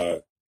story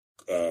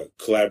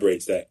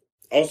collaborates that.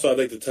 Also, I'd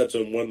like to touch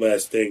on one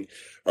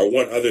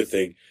other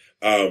thing.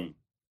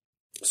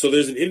 So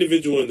there's an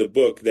individual in the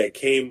book that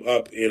came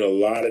up in a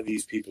lot of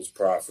these people's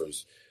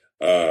proffers.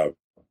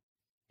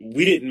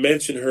 We didn't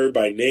mention her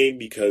by name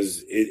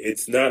because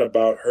it's not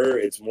about her.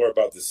 It's more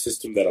about the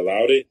system that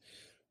allowed it.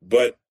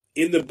 But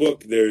in the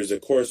book, there's a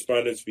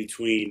correspondence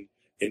between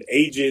an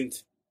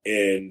agent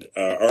and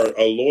or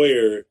a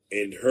lawyer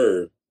and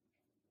her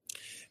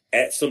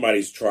at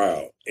somebody's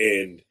trial.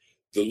 And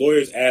the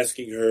lawyer's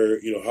asking her,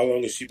 how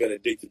long has she been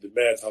addicted to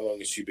meth? How long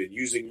has she been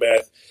using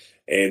meth?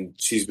 And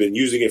she's been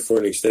using it for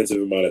an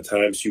extensive amount of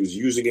time. She was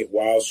using it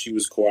while she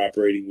was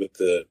cooperating with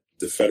the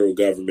federal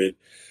government.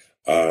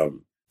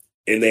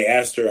 And they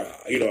asked her,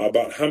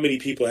 about how many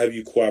people have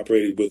you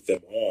cooperated with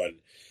them on?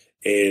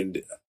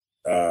 And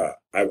I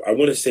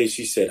want to say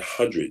she said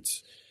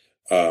hundreds.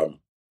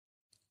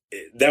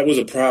 That was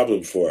a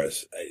problem for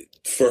us.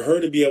 For her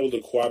to be able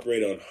to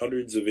cooperate on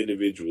hundreds of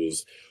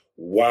individuals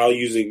while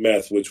using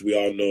meth, which we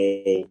all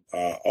know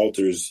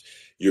alters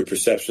your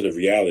perception of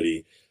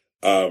reality,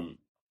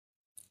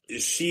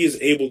 she is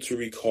able to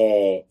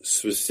recall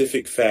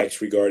specific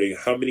facts regarding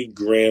how many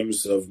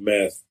grams of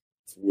meth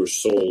were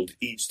sold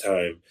each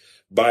time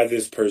by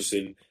this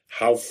person,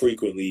 how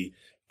frequently,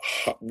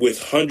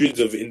 with hundreds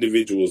of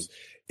individuals.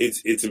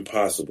 It's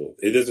impossible.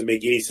 It doesn't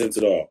make any sense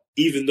at all.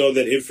 Even though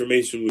that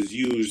information was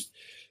used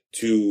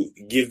to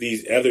give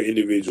these other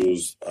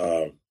individuals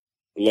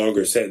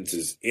longer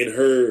sentences. In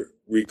her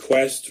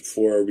request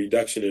for a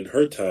reduction in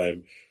her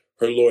time,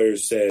 her lawyer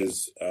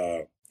says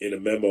in a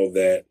memo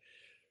that,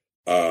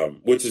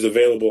 which is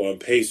available on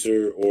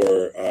Pacer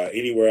or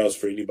anywhere else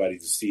for anybody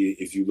to see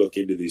if you look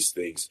into these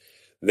things,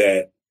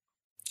 that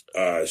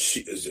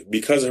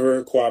because of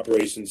her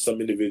cooperation,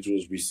 some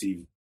individuals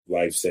receive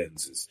life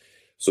sentences.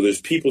 So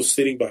there's people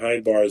sitting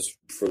behind bars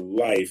for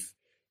life,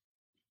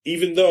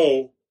 even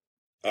though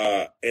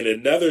in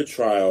another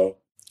trial,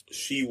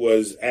 she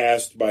was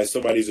asked by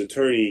somebody's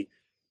attorney,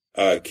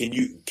 can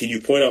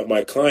you point out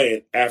my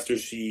client, after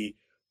she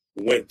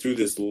went through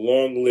this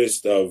long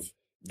list of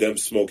them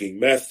smoking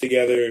meth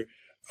together,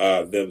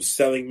 them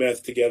selling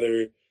meth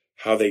together,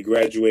 how they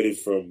graduated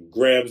from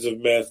grams of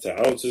meth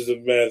to ounces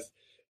of meth.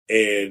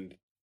 And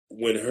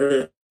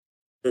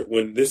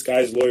when this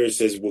guy's lawyer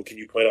says, well, can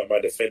you point out my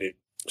defendant?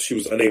 She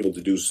was unable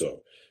to do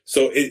so.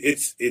 So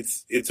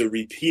it's a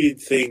repeated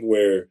thing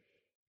where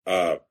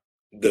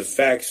the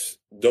facts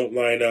don't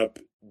line up.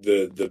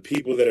 The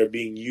people that are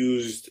being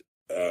used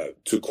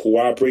to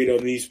cooperate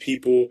on these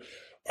people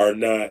are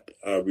not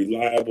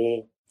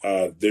reliable.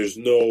 There's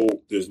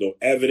no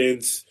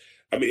evidence.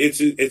 I mean,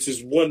 it's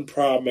just one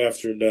problem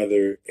after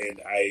another. And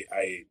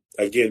I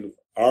again,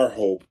 our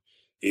hope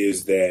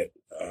is that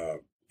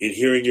in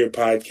hearing your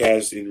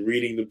podcast, in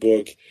reading the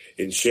book,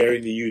 in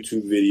sharing the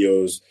YouTube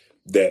videos,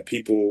 that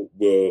people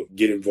will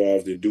get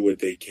involved and do what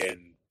they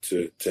can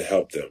to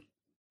help them.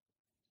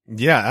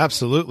 Yeah,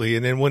 absolutely.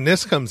 And then when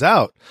this comes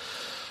out,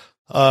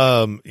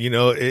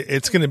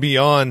 it's going to be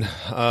on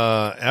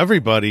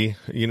everybody,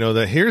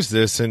 that hears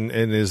this and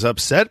is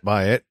upset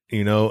by it,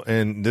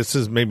 and this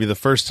is maybe the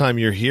first time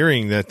you're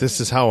hearing that this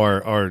is how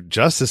our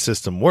justice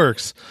system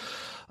works.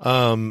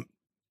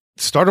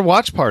 Start a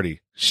watch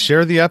party,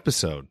 share the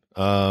episode,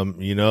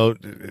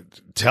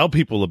 tell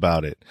people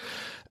about it.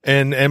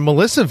 And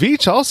Melissa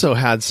Veach also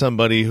had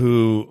somebody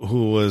who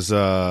was,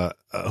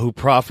 who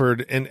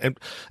proffered and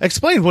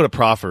explained what a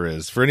proffer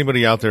is for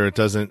anybody out there that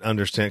doesn't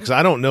understand. Cause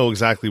I don't know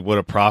exactly what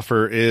a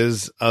proffer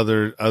is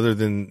other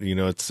than,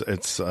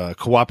 it's a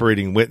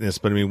cooperating witness.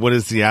 But I mean, what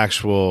is the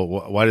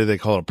actual, why do they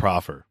call it a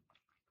proffer?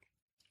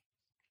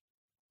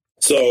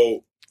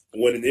 So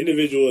when an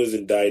individual is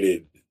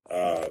indicted,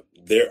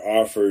 they're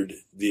offered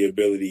the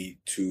ability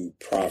to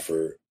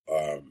proffer.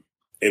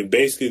 And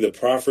basically the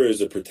proffer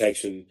is a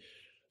protection,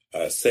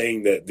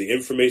 saying that the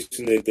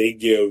information that they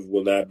give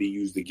will not be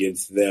used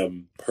against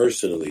them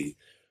personally,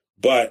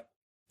 but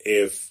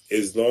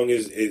as long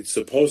as it's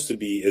supposed to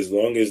be, as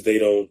long as they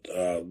don't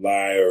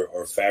lie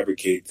or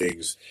fabricate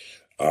things,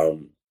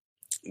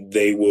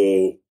 they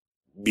will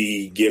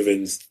be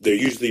given, they're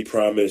usually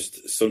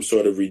promised some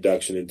sort of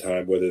reduction in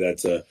time, whether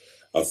that's a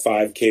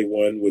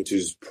 5K1, which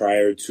is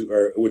prior to,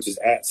 or which is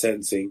at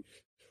sentencing,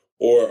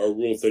 or a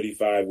Rule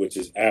 35, which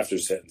is after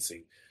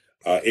sentencing.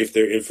 if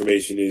their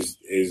information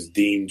is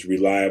deemed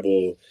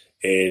reliable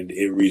and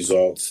it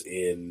results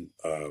in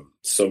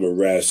some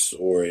arrests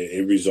or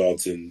it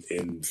results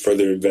in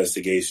further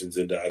investigations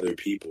into other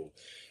people.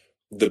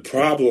 The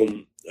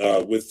problem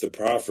with the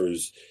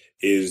proffers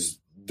is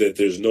that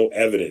there's no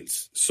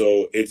evidence.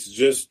 So it's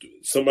just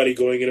somebody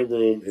going in a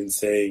room and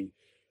saying,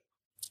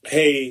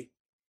 hey,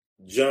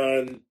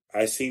 John,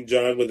 I seen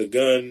John with a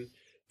gun,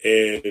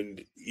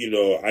 and,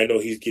 I know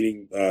he's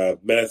getting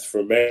meth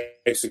from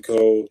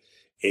Mexico,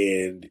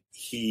 and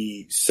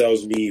he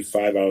sells me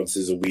 5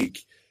 ounces a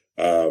week,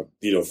 for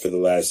the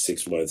last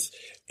 6 months.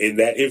 And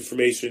that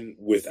information,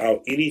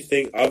 without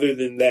anything other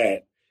than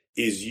that,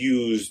 is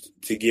used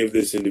to give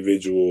this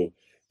individual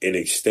an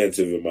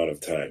extensive amount of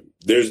time.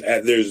 There's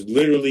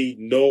literally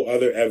no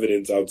other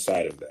evidence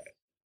outside of that.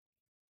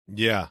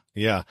 Yeah.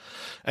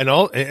 And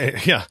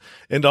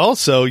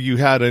also you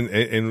had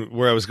and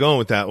where I was going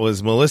with that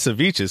was Melissa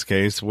Veach's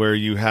case, where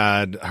you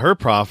had her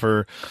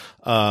proffer.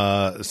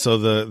 So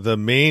the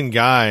main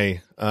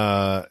guy,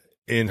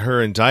 in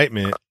her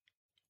indictment,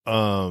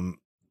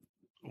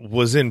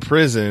 was in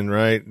prison,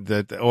 right?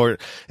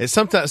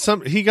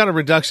 He got a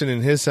reduction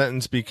in his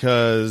sentence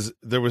because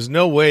there was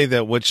no way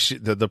that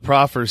that the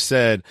proffer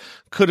said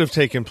could have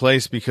taken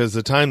place, because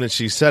the time that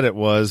she said it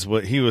was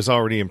what he was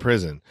already in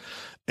prison.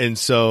 And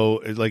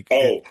so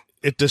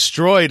it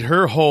destroyed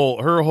her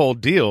whole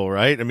deal,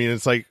 right? I mean,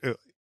 it's like,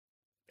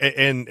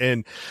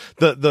 and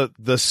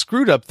the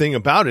screwed up thing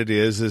about it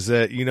is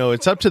that,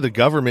 it's up to the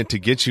government to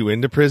get you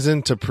into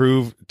prison to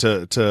prove,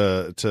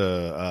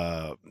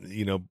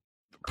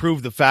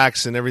 prove the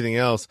facts and everything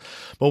else.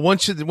 But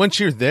once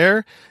you're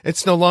there,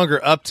 it's no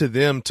longer up to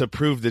them to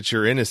prove that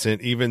you're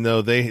innocent, even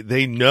though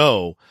they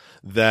know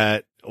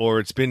that, or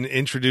it's been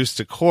introduced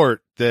to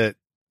court that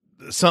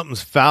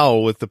something's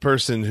foul with the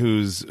person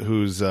who's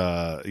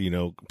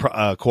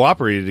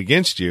cooperated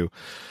against you.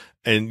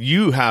 And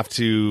you have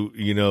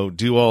to,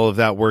 do all of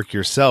that work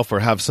yourself,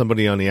 or have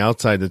somebody on the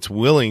outside that's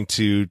willing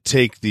to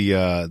take the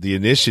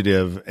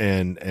initiative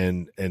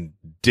and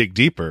dig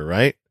deeper,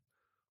 right?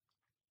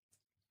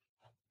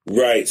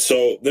 Right.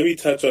 So let me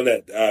touch on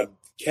that.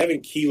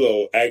 Kevin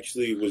Kelo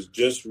actually was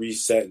just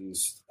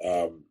resentenced.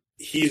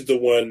 He's the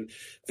one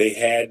they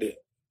had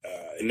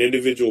an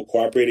individual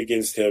cooperate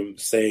against him,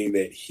 saying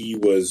that he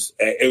was,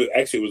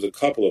 it was a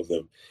couple of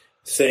them,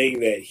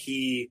 saying that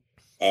he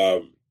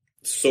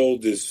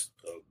sold this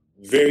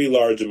very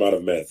large amount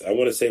of meth. I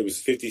want to say it was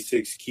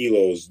 56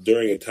 kilos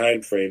during a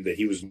time frame that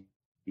he was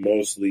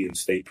mostly in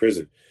state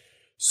prison.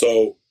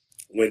 So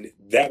when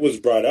that was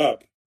brought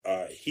up,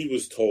 he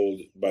was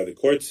told by the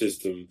court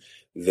system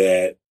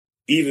that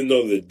even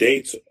though the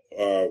dates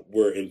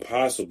were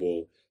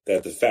impossible,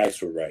 that the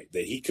facts were right,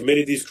 that he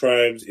committed these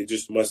crimes. It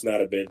just must not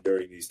have been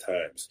during these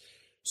times.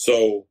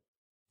 So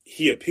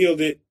he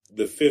appealed it.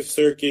 The Fifth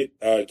Circuit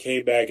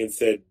came back and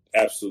said,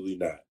 absolutely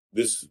not.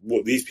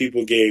 These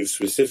people gave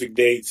specific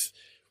dates,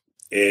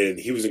 and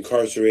he was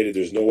incarcerated.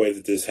 There's no way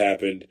that this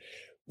happened.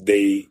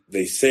 They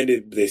send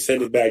it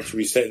back to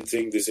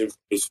resentencing. This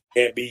information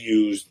can't be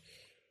used.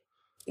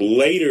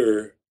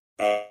 Later,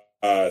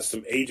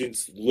 some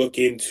agents look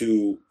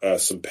into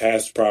some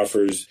past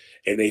proffers,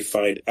 and they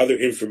find other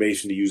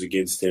information to use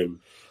against him.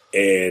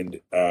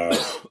 And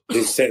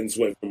his sentence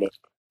went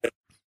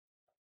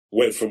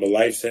from a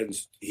life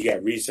sentence. He got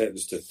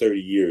resentenced to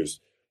 30 years.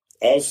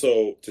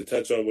 Also, to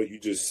touch on what you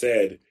just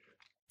said,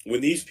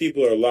 when these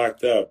people are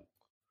locked up,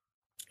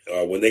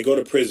 when they go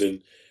to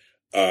prison,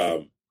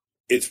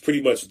 it's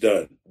pretty much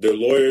done. Their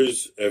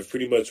lawyers have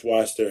pretty much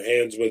washed their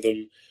hands with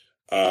them.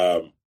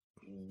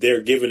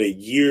 They're given a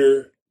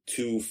year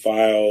to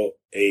file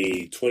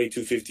a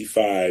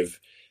 2255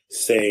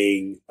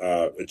 saying,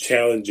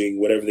 challenging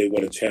whatever they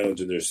want to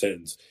challenge in their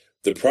sentence.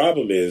 The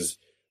problem is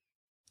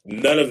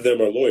none of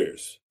them are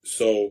lawyers.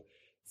 So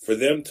for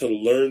them to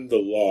learn the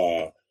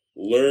law,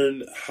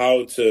 learn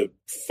how to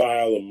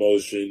file a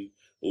motion,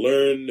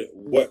 learn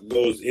what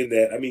goes in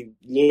that. I mean,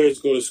 lawyers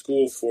go to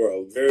school for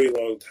a very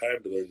long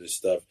time to learn this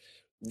stuff.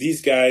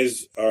 These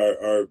guys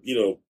are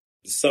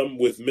some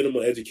with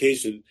minimal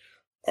education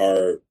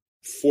are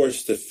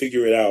forced to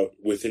figure it out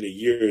within a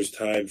year's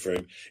time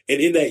frame. And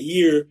in that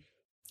year,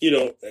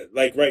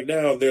 like right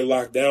now, they're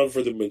locked down for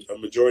a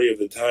majority of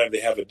the time.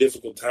 They have a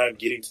difficult time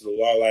getting to the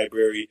law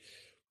library.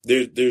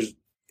 The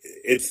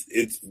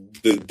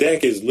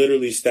deck is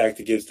literally stacked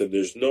against them.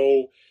 There's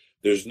no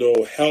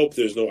help.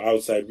 There's no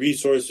outside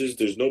resources.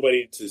 There's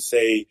nobody to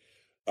say,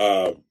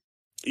 oh,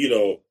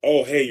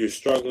 hey, you're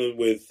struggling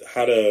with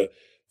how to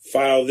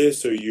file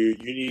this, or you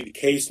need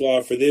case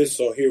law for this,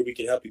 so here, we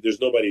can help you. There's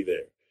nobody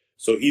there.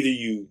 So either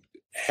you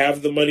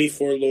have the money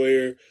for a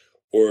lawyer,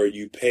 or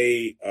you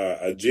pay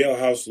a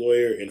jailhouse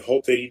lawyer and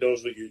hope that he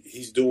knows what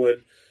he's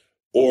doing,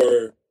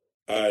 or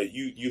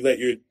you let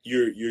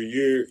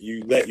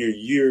your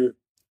year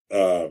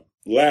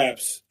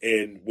lapse,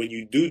 and when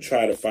you do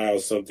try to file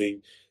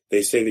something,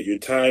 they say that you're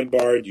time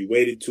barred, you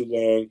waited too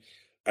long.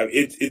 I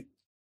mean, it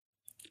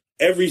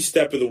every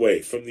step of the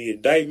way, from the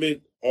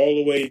indictment all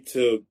the way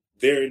to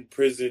they're in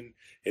prison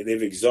and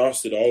they've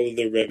exhausted all of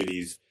their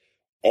remedies.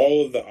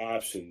 all of the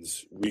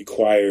options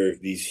require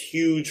these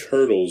huge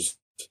hurdles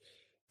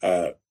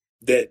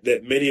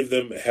that many of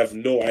them have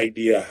no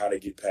idea how to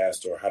get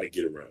past or how to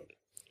get around.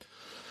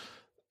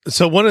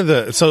 So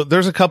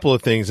there's a couple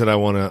of things that I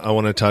want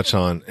to touch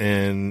on,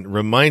 and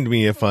remind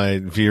me if I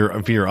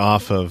veer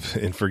off of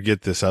and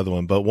forget this other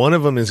one. But one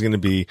of them is going to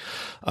be,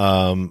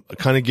 kind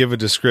of give a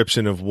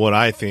description of what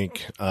I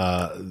think,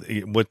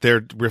 what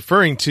they're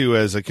referring to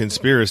as a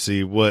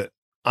conspiracy. What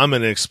I'm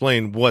going to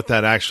explain what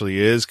that actually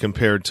is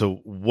compared to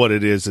what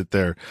it is that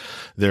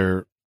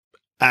they're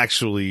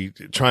actually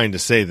trying to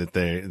say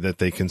that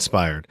they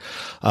conspired.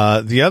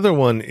 The other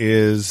one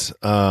is,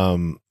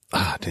 damn,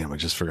 I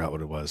just forgot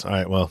what it was. All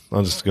right. Well,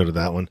 I'll just go to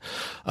that one.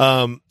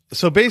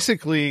 So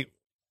basically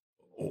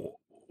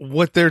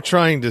what they're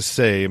trying to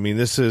say, I mean,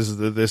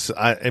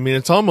 I mean,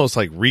 it's almost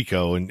like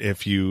RICO. And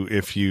if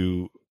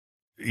you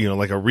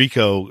like a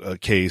RICO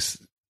case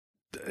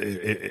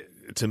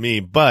to me,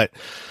 but,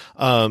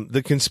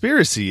 the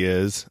conspiracy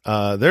is,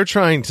 they're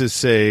trying to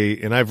say,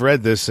 and I've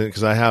read this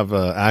because I have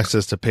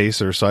access to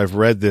Pacer. So I've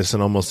read this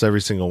in almost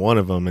every single one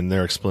of them and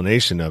their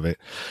explanation of it.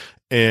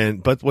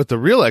 But what the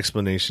real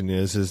explanation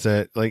is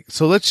that, like,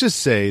 so let's just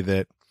say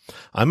that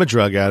I'm a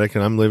drug addict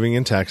and I'm living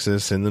in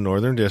Texas in the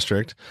Northern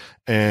District,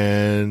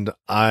 and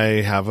I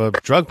have a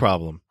drug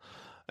problem.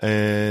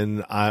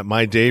 And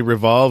my day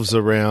revolves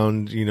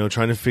around,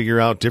 trying to figure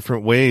out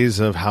different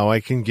ways of how I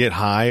can get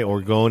high,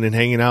 or going and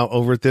hanging out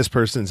over at this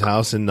person's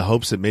house in the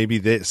hopes that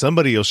maybe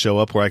somebody will show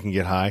up where I can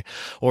get high.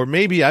 Or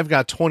maybe I've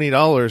got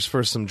 $20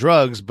 for some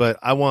drugs, but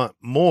I want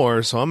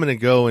more. So I'm going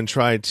to go and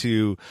try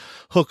to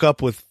hook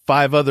up with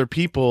 5 other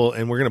people,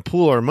 and we're going to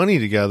pool our money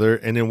together,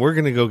 and then we're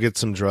going to go get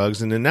some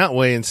drugs. And in that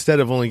way, instead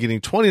of only getting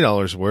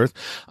 $20 worth,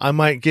 I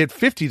might get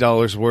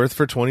 $50 worth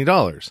for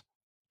 $20.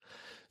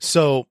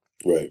 So,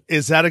 right.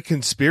 Is that a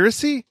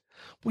conspiracy?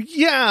 Well,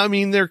 yeah, I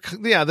mean, they're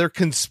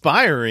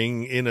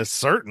conspiring in a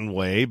certain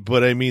way,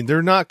 but I mean,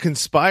 they're not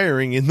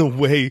conspiring in the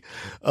way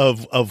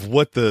of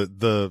what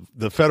the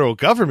federal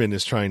government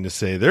is trying to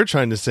say. They're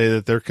trying to say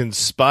that they're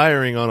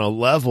conspiring on a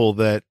level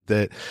that,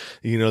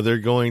 they're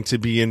going to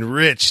be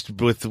enriched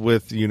with,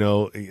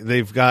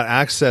 they've got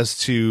access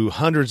to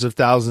hundreds of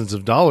thousands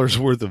of dollars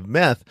worth of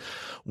meth,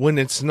 when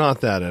it's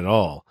not that at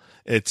all.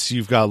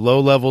 You've got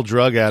low-level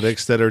drug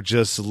addicts that are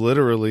just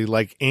literally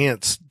like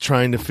ants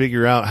trying to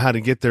figure out how to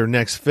get their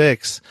next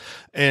fix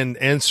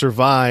and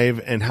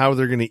survive, and how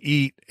they're going to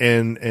eat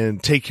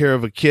and take care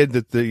of a kid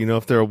that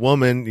if they're a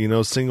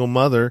woman, single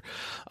mother.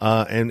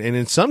 And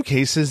in some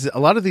cases, a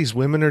lot of these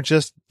women are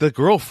just the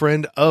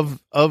girlfriend of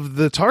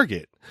the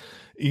target.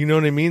 You know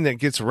what I mean? That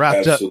gets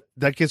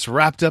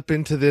wrapped up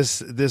into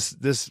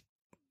this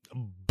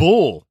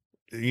bull.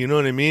 You know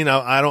what I mean?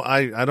 I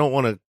don't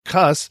want to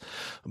cuss,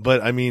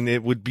 but I mean,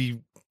 it would be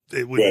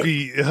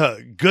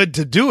good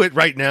to do it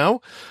right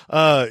now,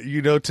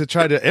 to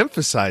try to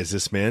emphasize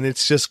this, man.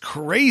 It's just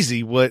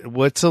crazy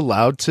what's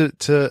allowed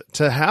to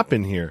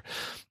happen here.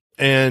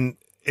 And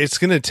it's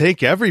going to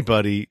take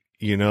everybody,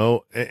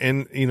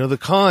 the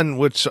con,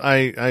 which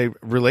I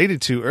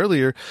related to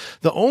earlier.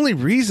 The only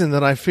reason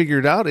that I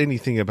figured out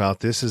anything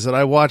about this is that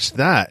I watched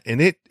that,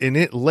 and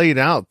it laid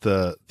out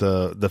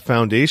the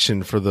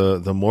foundation for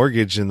the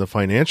mortgage and the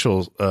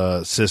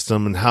financial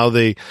system, and how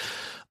they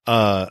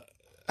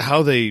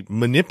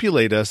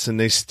manipulate us, and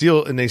they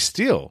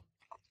steal.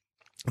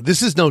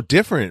 This is no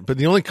different, but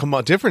the only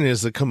different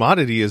is the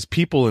commodity is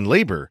people and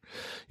labor,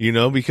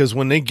 because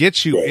when they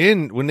get you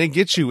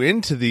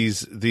into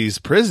these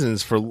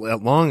prisons for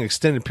long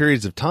extended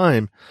periods of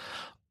time,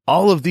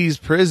 all of these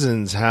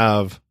prisons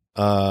have,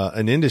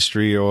 an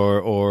industry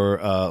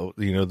or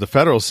the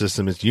federal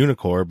system is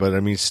Unicor, but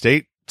I mean,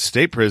 state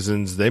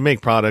prisons, they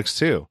make products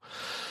too.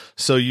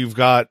 So you've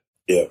got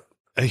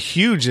a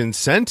huge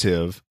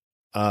incentive,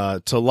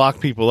 to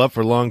lock people up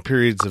for long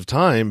periods of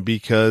time,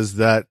 because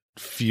that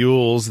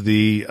fuels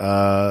the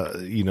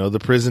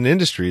prison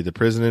industry, the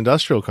prison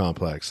industrial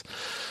complex.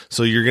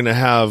 So you're going to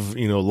have,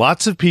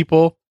 lots of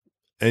people,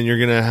 and you're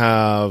going to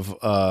have,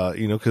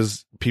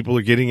 cause people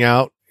are getting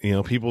out,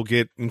 people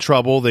get in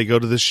trouble. They go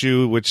to the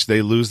SHU, which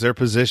they lose their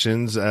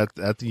positions at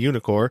the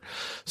Unicor.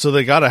 So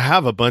they got to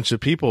have a bunch of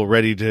people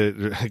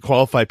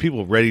qualified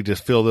people ready to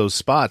fill those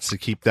spots to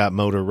keep that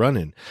motor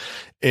running.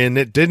 And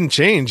it didn't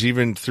change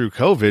even through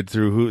COVID,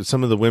 through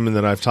some of the women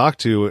that I've talked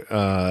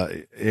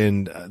to,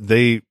 and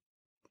they,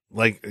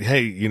 like,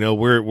 hey,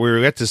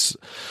 we're at this,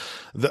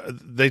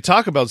 they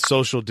talk about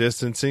social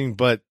distancing,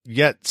 but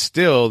yet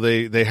still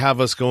they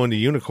have us going to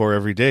Unicor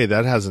every day.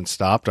 That hasn't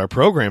stopped. Our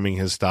programming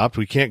has stopped.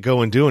 We can't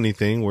go and do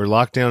anything. We're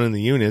locked down in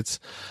the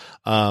units.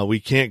 We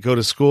can't go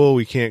to school.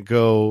 We can't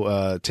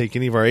go, take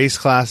any of our ACE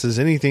classes,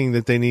 anything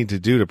that they need to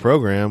do to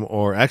program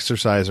or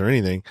exercise or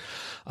anything.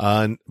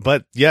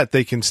 But yet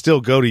they can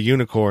still go to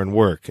Unicor and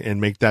work and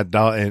make that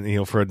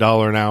for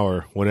 $1 an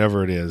hour,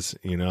 whatever it is,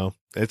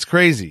 it's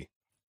crazy.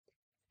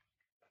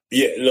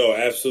 Yeah, no,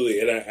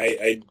 absolutely. And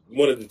I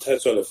wanted to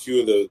touch on a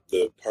few of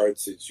the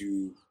parts that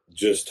you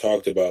just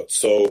talked about.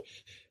 So,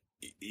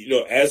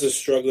 as a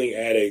struggling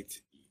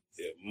addict,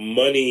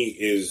 money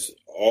is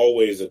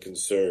always a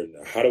concern.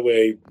 How do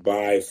I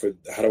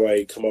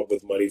come up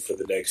with money for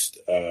the next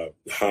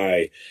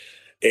high?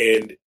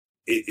 And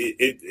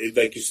it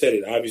like you said,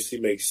 it obviously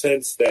makes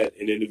sense that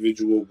an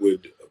individual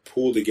would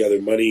pool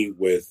together money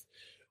with,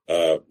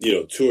 2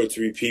 or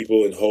 3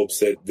 people in hopes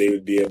that they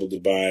would be able to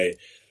buy,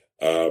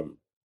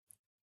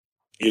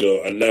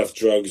 enough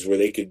drugs where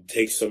they could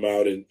take some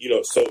out. And,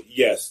 so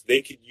yes,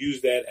 they could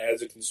use that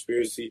as a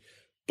conspiracy,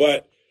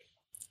 but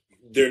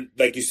they're,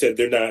 like you said,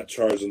 they're not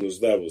charged on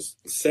those levels.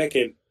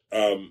 Second,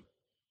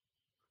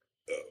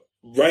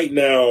 right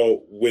now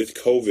with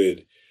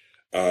COVID,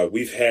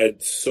 we've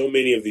had so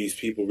many of these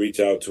people reach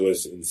out to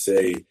us and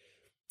say,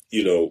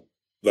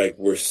 like,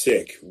 we're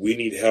sick, we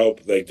need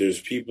help. Like,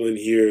 there's people in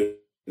here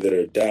that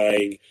are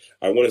dying.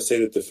 I want to say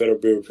that the Federal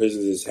Bureau of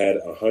Prisons has had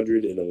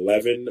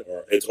 111,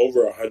 or it's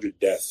over 100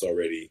 deaths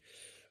already.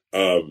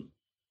 There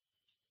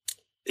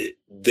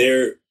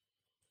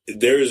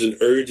is an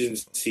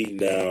urgency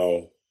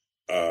now.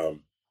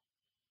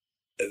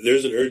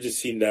 There's an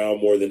urgency now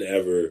more than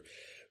ever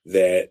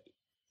that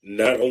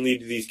not only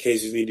do these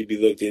cases need to be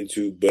looked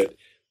into, but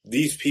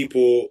these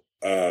people,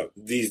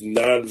 these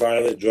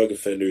nonviolent drug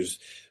offenders,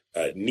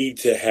 need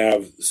to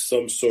have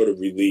some sort of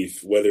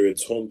relief, whether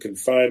it's home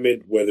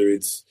confinement, whether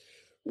it's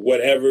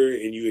whatever,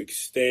 and you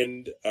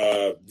extend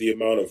the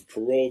amount of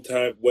parole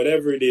time,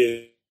 whatever it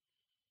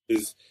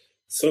is,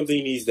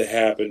 something needs to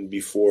happen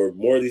before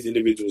more of these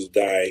individuals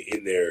die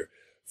in there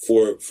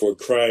for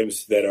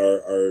crimes that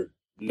are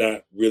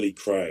not really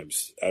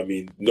crimes. I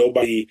mean,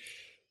 nobody,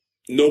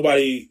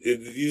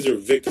 these are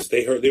victims.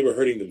 They were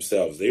hurting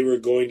themselves. They were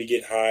going to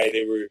get high.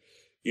 They were,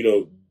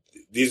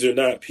 these are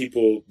not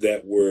people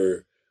that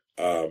were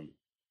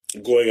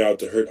going out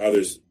to hurt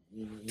others.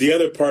 The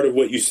other part of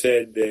what you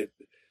said that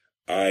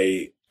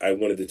I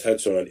wanted to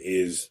touch on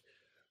is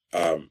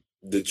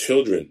the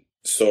children.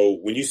 So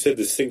when you said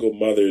the single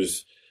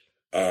mothers,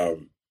 I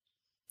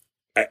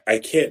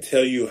can't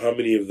tell you how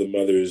many of the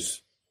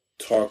mothers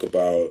talk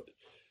about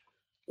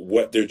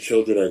what their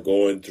children are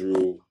going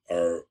through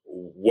or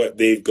what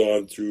they've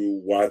gone through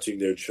watching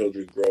their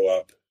children grow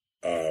up.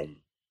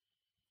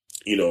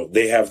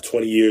 They have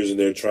 20 years and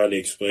they're trying to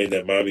explain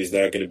that mommy's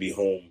not going to be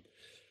home,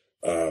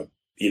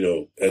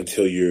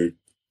 until you're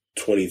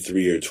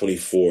 23 or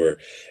 24,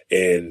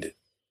 and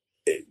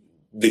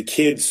the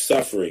kids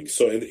suffering.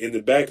 So in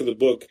the back of the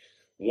book,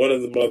 one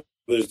of the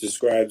mothers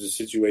describes a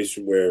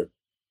situation where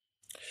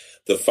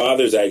the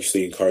father's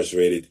actually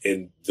incarcerated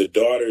and the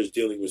daughter is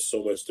dealing with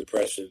so much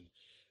depression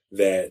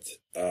that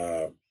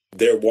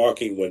they're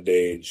walking one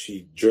day and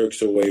she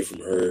jerks away from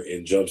her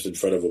and jumps in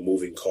front of a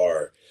moving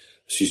car.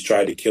 She's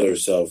tried to kill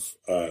herself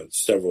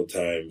several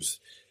times.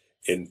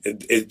 And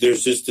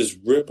there's just this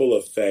ripple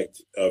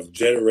effect of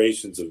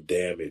generations of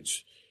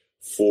damage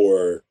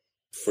for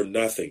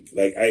nothing.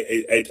 Like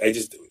I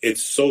just,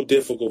 it's so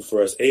difficult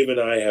for us. Abe and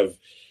I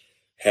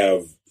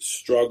have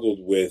struggled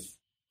with,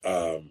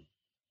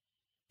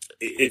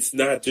 it's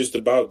not just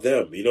about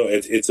them,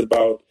 it's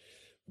about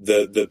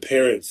the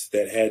parents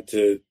that had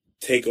to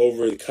take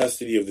over the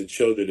custody of the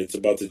children. It's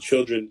about the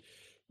children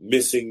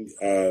missing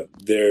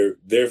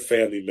their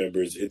family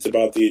members. It's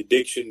about the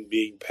addiction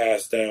being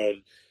passed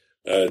down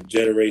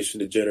generation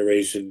to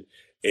generation,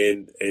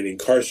 and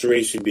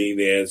incarceration being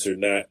the answer.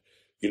 Not,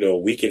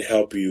 we can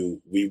help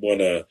you. We want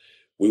to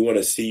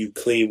see you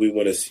clean. We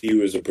want to see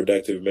you as a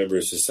productive member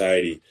of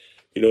society.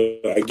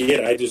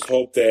 Again, I just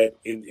hope that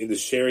in the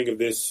sharing of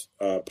this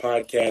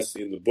podcast,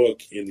 in the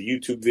book, in the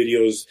YouTube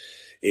videos,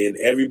 and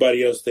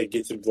everybody else that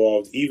gets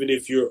involved, even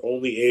if you're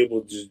only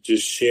able to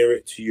just share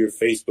it to your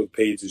Facebook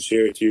page and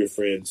share it to your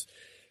friends,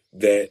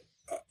 that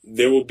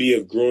there will be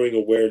a growing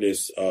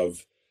awareness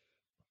of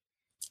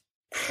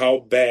how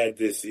bad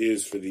this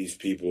is for these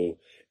people,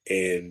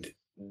 and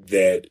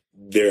that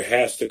there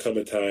has to come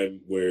a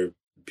time where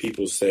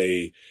people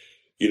say,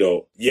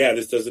 yeah,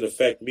 this doesn't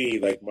affect me.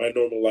 Like, my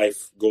normal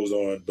life goes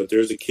on, but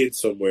there's a kid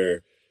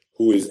somewhere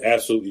who is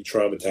absolutely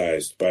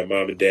traumatized by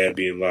mom and dad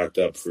being locked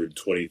up for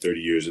 20, 30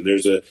 years. And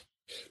there's a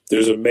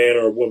man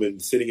or a woman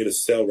sitting in a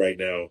cell right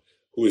now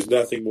who is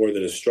nothing more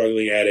than a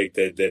struggling addict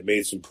that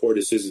made some poor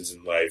decisions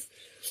in life.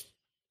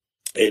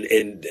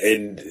 And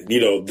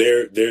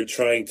they're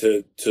trying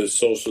to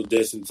social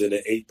distance in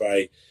an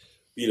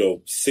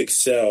 8x6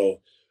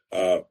 cell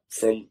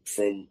from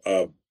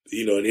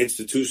an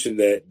institution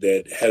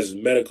that has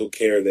medical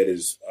care that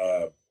is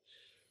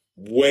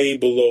way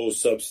below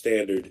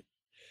substandard.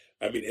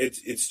 I mean,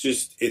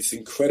 it's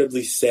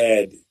incredibly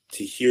sad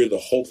to hear the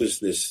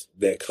hopelessness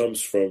that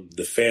comes from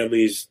the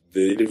families,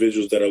 the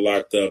individuals that are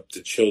locked up,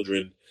 the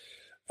children.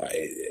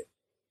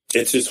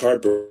 It's just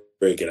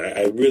heartbreaking.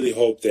 I really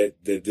hope that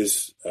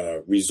this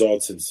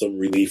results in some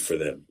relief for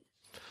them.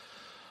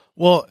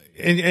 Well,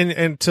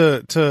 and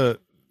to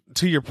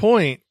your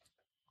point,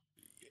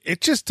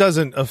 it just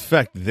doesn't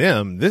affect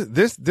them.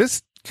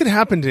 This could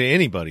happen to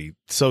anybody.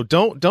 So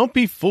don't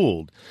be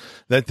fooled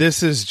that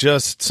this is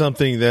just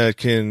something that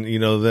can,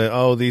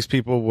 these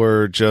people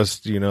were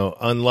just,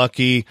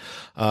 unlucky,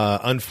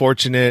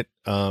 unfortunate,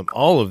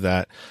 all of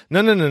that.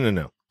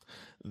 No.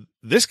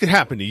 this could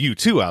happen to you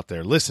too out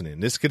there listening.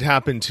 This could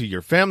happen to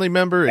your family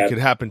member. It could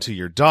happen to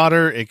your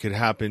daughter. It could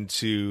happen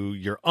to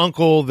your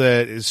uncle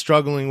that is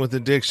struggling with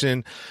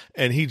addiction,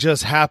 and he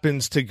just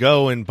happens to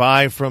go and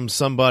buy from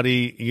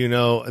somebody,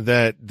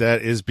 that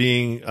is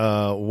being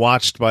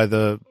watched by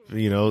the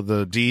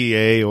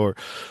DEA or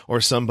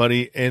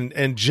somebody,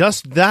 and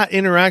just that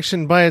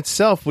interaction by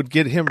itself would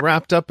get him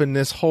wrapped up in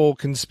this whole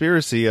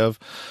conspiracy of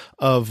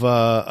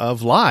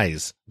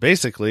lies.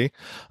 Basically,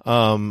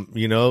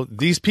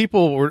 these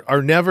people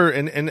are never,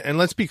 and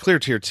let's be clear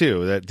here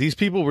too, that these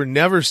people were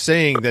never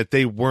saying that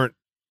they weren't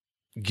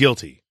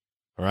guilty.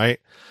 All right.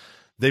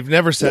 They've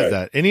never said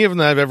that. Any of them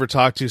that I've ever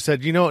talked to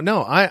said,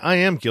 no, I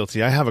am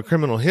guilty. I have a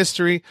criminal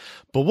history,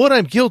 but what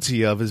I'm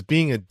guilty of is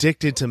being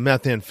addicted to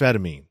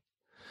methamphetamine.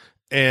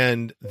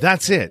 And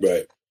that's it.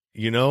 Right.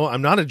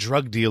 I'm not a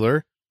drug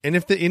dealer. And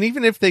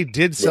even if they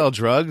did sell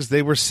drugs,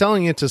 they were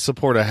selling it to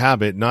support a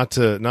habit, not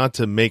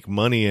to make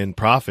money and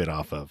profit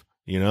off of,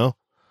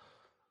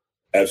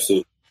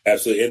 Absolutely.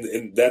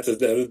 And that's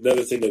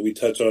another thing that we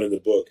touch on in the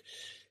book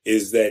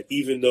is that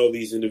even though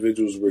these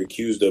individuals were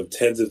accused of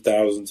tens of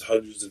thousands,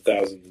 hundreds of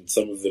thousands, and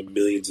some of them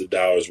millions of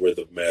dollars worth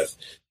of meth,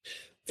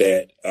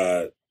 that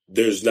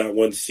there's not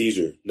one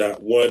seizure,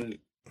 not one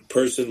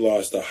person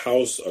lost a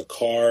house, a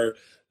car,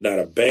 not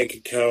a bank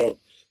account,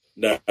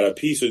 not a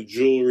piece of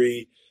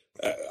jewelry.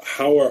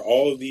 How are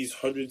all of these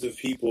hundreds of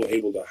people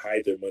able to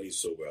hide their money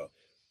so well?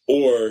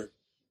 Or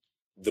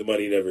the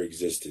money never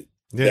existed.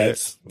 Yeah,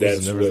 that's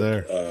never what,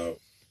 there.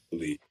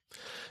 believe.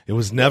 It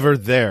was never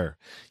there.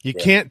 You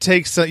can't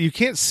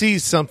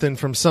seize something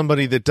from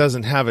somebody that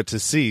doesn't have it to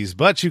seize,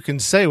 but you can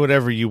say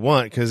whatever you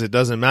want because it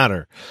doesn't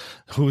matter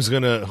who's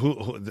gonna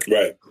who.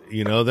 Right.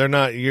 They're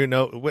not.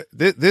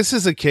 This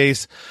is a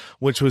case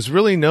which was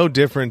really no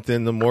different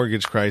than the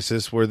mortgage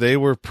crisis, where they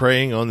were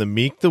preying on the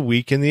meek, the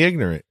weak, and the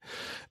ignorant.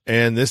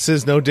 And this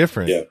is no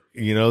different. Yeah.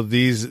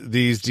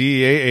 These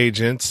DEA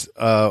agents,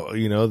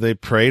 they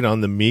preyed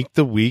on the meek,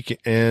 the weak,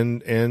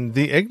 and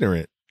the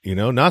ignorant.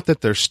 Not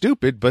that they're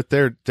stupid, but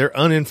they're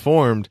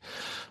uninformed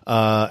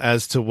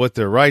as to what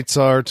their rights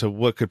are, to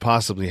what could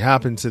possibly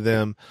happen to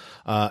them.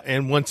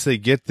 And once they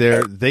get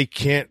there, they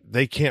can't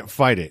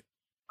fight it.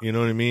 You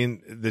know what I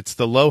mean? It's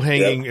the low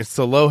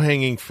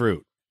hanging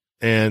fruit.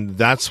 And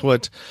that's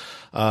what,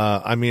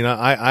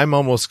 I'm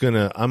almost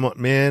gonna,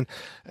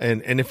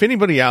 and if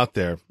anybody out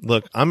there,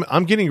 look,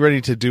 I'm getting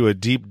ready to do a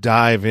deep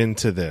dive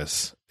into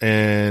this,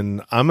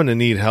 and I'm going to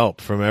need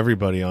help from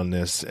everybody on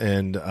this.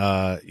 And,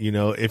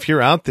 if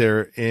you're out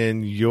there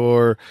and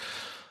you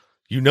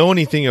know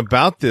anything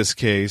about this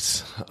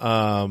case,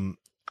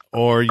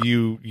 or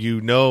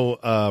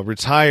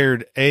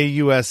retired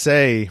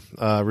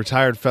AUSA,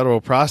 retired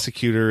federal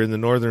prosecutor in the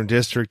Northern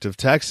District of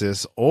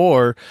Texas,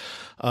 or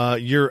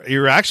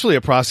you're actually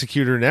a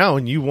prosecutor now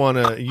and you want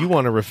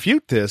to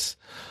refute this,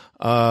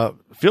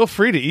 feel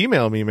free to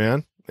email me,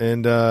 man,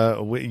 and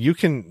we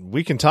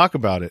can talk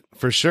about it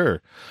for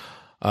sure.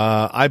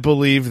 I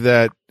believe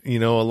that a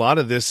lot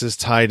of this is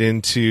tied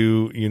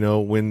into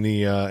when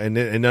the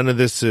and none of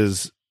this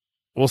is.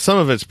 Well, some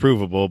of it's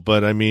provable,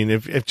 but I mean,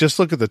 if just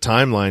look at the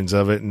timelines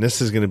of it, and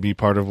this is going to be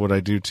part of what I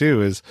do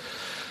too, is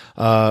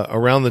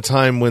around the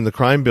time when the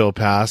crime bill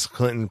passed,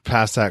 Clinton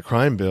passed that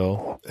crime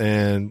bill,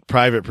 and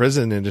private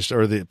prison industry,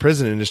 or the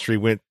prison industry,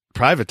 went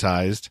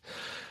privatized,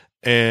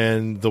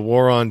 and the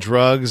war on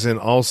drugs, and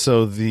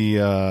also the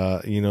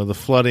the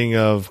flooding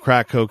of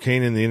crack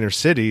cocaine in the inner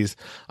cities.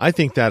 I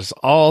think that's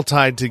all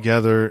tied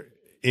together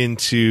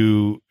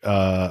into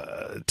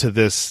to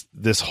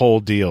this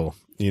whole deal.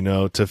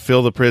 To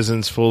fill the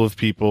prisons full of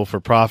people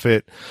for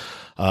profit.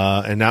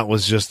 And that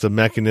was just the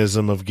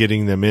mechanism of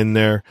getting them in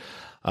there.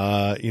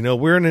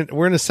 We're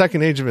in a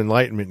second age of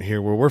enlightenment here,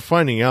 where we're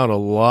finding out a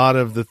lot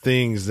of the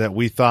things that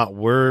we thought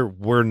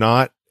were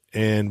not,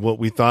 and what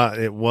we thought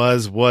it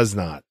was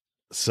not.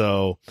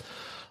 So,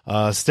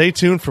 stay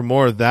tuned for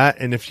more of that.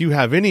 And if you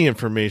have any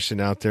information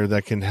out there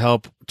that can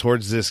help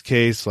towards this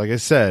case, like I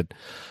said,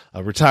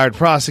 a retired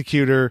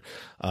prosecutor,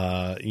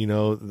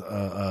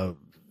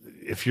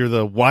 if you're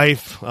the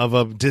wife of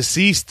a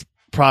deceased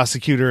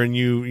prosecutor and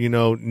you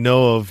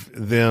know of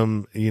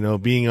them,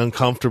 being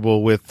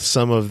uncomfortable with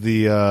some of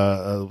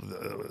the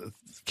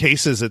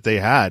cases that they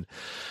had,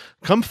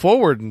 come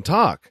forward and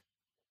talk.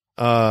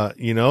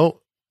 You're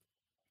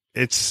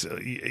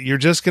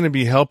just going to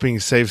be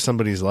helping save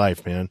somebody's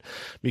life, man,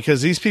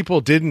 because these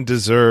people didn't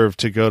deserve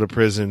to go to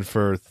prison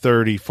for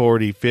 30,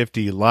 40,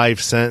 50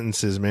 life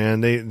sentences,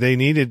 man. They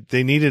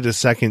needed a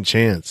second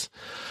chance.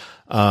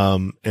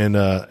 And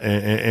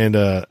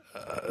a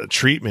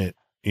treatment,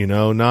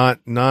 not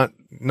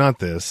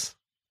this.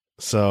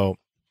 So,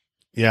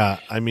 yeah,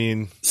 I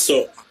mean,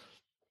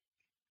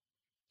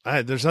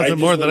 there's nothing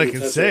more that I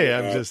can say.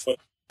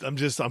 I'm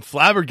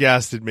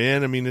flabbergasted,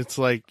 man. I mean, it's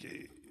like,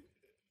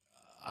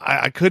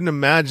 I couldn't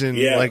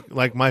imagine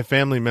like my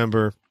family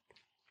member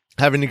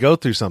having to go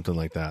through something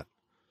like that.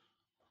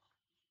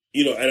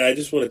 And I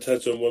just want to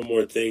touch on one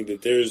more thing,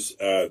 that there's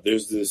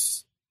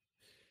this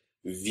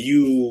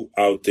view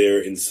out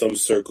there in some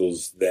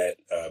circles that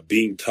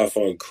being tough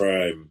on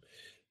crime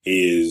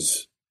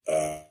is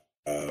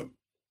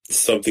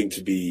something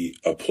to be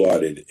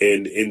applauded.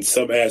 And in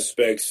some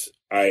aspects,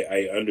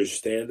 I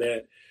understand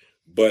that,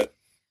 but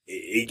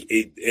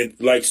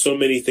it like so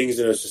many things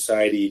in our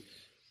society,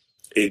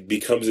 it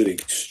becomes an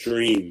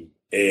extreme,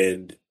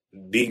 and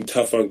being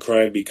tough on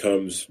crime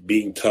becomes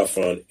being tough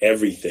on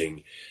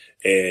everything.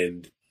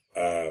 And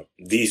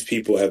these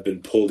people have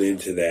been pulled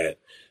into that.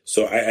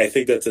 So I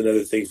think that's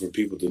another thing for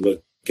people to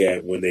look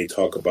at when they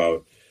talk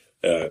about,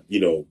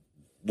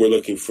 we're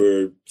looking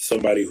for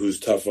somebody who's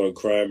tough on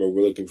crime, or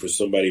we're looking for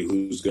somebody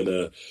who's going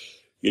to,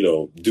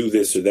 do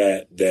this or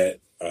that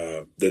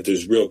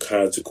there's real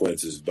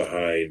consequences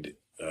behind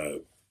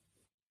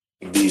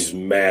these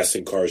mass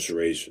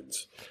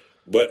incarcerations.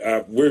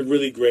 But we're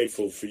really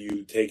grateful for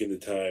you taking the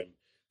time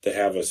to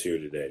have us here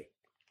today.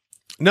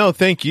 No,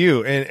 thank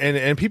you.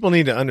 And people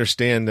need to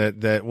understand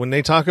that when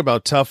they talk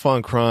about tough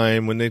on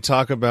crime, when they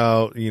talk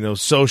about,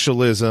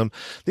 socialism,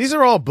 these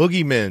are all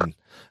boogeymen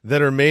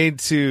that are made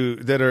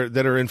that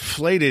are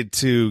inflated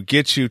to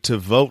get you to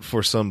vote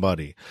for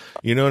somebody.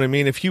 You know what I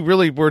mean? If you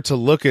really were to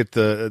look at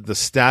the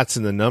stats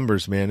and the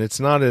numbers, man, it's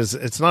not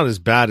as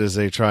bad as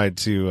they tried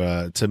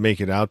to make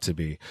it out to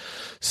be.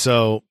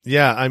 So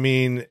yeah, I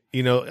mean,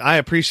 I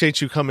appreciate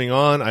you coming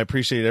on. I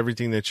appreciate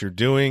everything that you're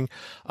doing.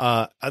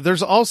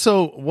 There's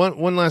also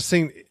one last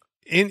thing.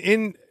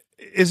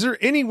 Is there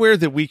anywhere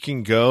that we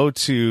can go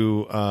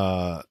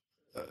to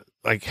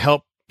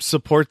help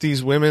support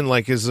these women?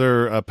 Like, is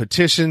there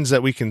petitions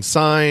that we can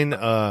sign,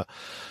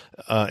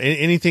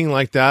 anything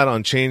like that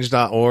on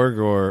change.org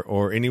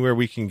or anywhere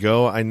we can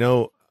go? I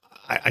know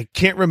I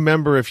can't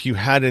remember if you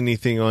had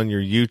anything on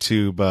your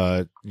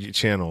YouTube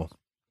channel.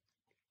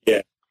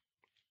 Yeah.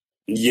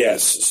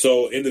 Yes.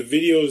 So in the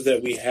videos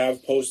that we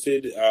have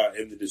posted,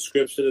 in the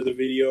description of the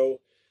video,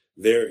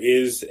 there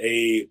is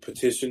a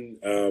petition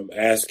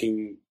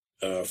asking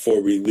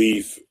for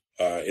relief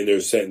in their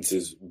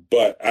sentences.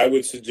 But I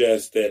would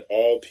suggest that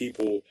all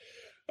people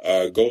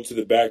go to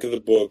the back of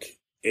the book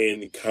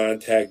and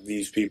contact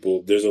these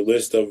people. There's a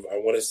list of, I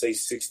want to say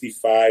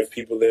 65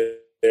 people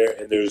there,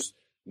 and there's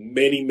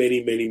many,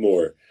 many, many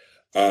more.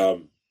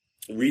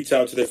 Reach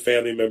out to their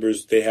family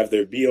members. They have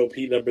their BOP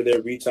number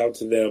there. Reach out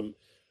to them.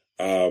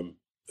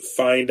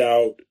 Find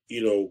out,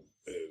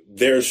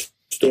 their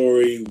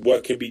story,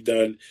 what can be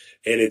done.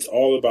 And it's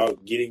all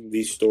about getting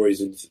these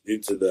stories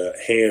into the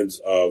hands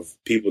of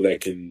people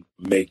that can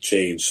make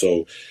change.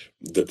 So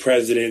the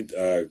president,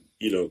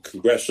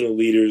 congressional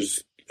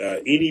leaders,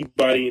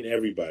 anybody and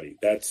everybody,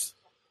 that's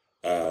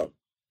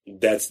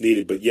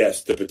needed. But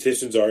yes, the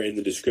petitions are in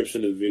the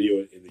description of the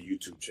video in the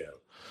YouTube channel.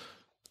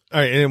 All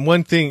right, and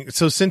one thing,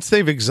 so since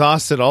they've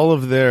exhausted all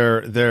of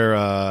their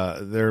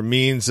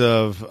means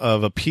of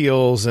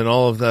appeals and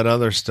all of that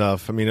other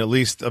stuff, I mean, at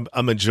least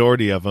a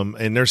majority of them,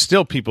 and there's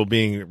still people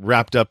being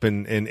wrapped up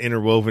and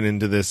interwoven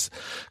into this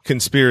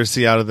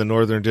conspiracy out of the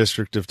Northern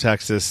District of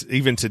Texas,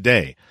 even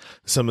today.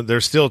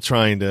 They're still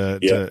trying to,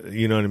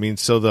 you know what I mean?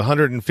 So the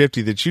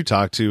 150 that you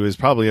talked to is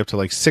probably up to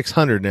like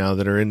 600 now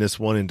that are in this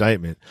one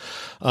indictment,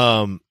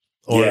 or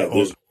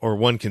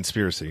one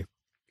conspiracy.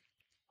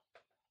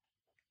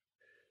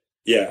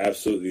 Yeah,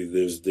 absolutely.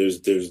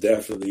 There's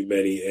definitely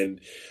many. And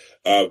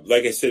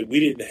like I said, we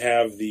didn't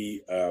have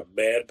the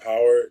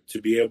manpower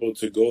to be able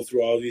to go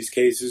through all these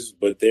cases,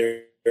 but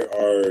there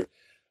are,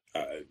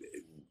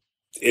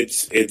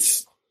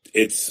 it's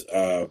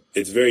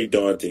very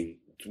daunting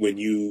when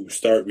you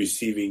start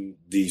receiving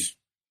these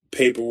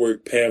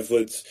paperwork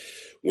pamphlets,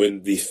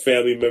 when these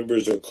family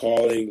members are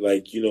calling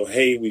like,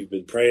 hey, we've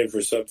been praying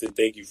for something.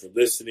 Thank you for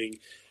listening.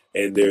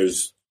 And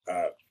there's,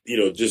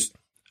 just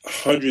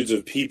hundreds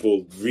of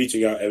people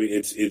reaching out. I mean,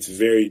 it's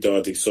very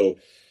daunting. So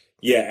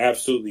yeah,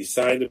 absolutely.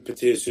 Sign the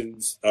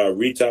petitions,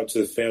 reach out to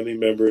the family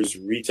members,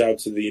 reach out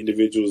to the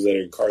individuals that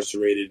are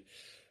incarcerated.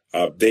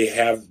 A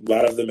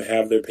lot of them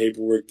have their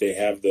paperwork. They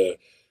have the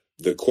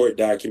court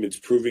documents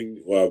proving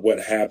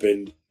what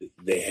happened.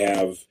 They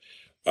have,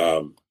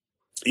 all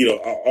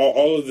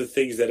of the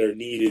things that are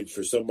needed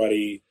for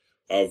somebody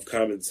of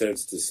common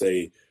sense to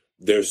say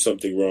there's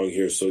something wrong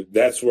here. So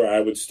that's where I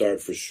would start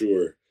for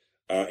sure.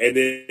 And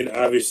then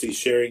obviously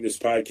sharing this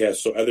podcast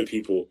so other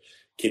people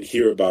can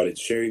hear about it,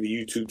 sharing the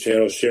YouTube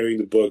channel, sharing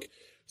the book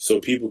so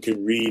people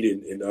can read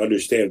and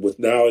understand. With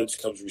knowledge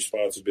comes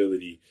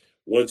responsibility.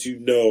 Once you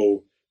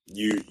know,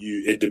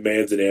 it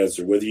demands an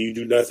answer. Whether you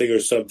do nothing or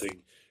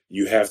something,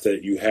 you have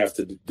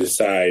to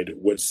decide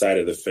what side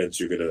of the fence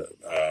you're going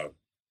to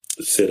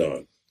sit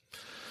on.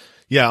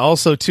 Yeah.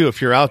 Also too,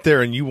 if you're out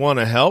there and you want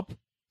to help,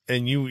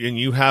 and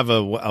you have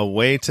a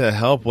way to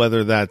help,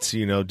 whether that's,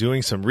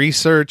 doing some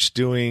research,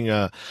 doing,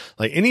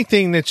 like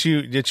anything that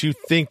you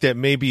think that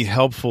may be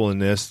helpful in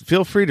this,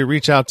 feel free to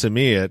reach out to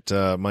me at,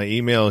 my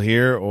email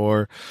here,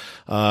 or,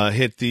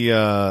 hit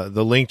the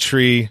link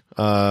tree,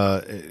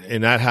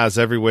 and that has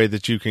every way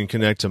that you can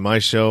connect to my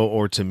show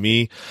or to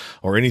me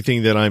or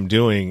anything that I'm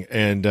doing.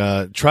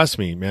 And, trust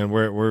me, man,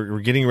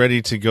 we're getting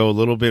ready to go a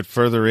little bit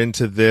further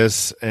into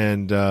this,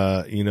 and,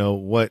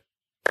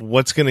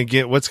 what's going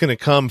to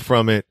come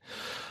from it.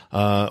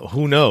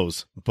 Who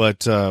knows? But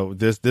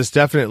this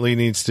definitely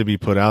needs to be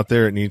put out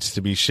there. It needs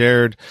to be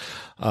shared,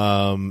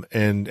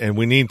 and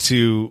we need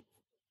to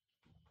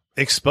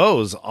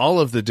expose all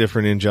of the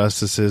different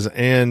injustices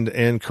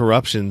and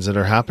corruptions that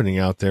are happening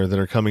out there that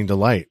are coming to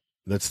light.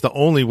 That's the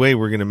only way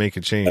we're going to make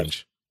a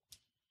change.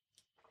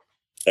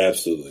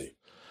 Absolutely.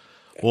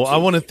 Well, I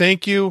want to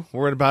thank you.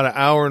 We're at about 1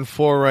 hour and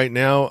 4 right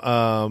now.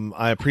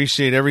 I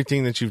appreciate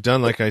everything that you've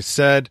done. Like I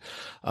said,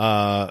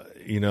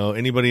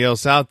 anybody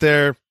else out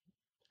there,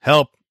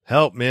 help,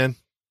 man.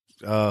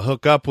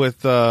 Hook up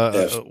with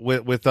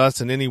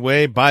us in any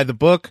way. Buy the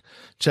book.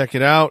 Check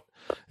it out.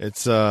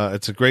 It's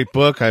a great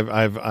book.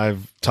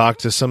 I've talked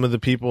to some of the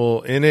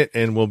people in it,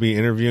 and we'll be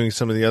interviewing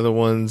some of the other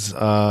ones,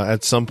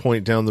 at some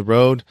point down the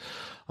road.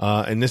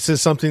 And this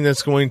is something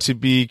that's going to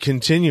be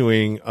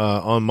continuing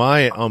on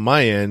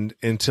my end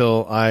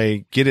until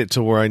I get it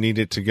to where I need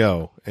it to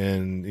go.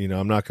 And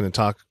I'm not going to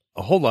talk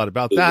a whole lot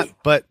about that,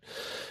 but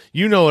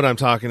you know what I'm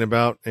talking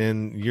about,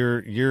 and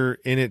you're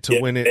in it to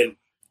win it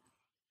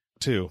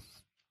too.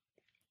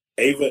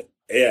 Ava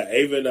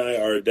and I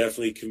are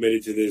definitely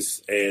committed to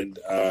this, and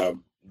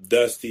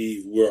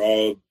Dusty, we're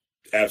all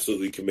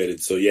absolutely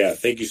committed. So yeah,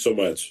 thank you so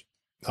much.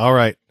 All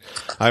right.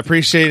 I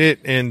appreciate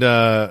it. And,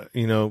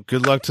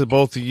 good luck to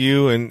both of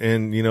you. And,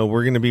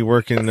 we're going to be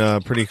working,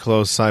 pretty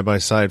close side by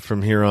side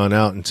from here on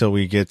out until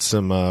we get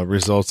some,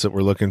 results that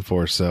we're looking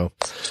for. So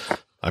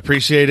I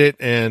appreciate it.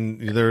 And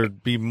there'll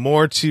be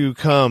more to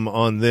come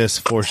on this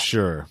for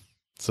sure.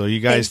 So you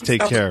guys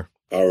take care.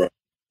 All right.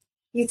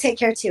 You take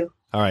care too.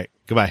 All right.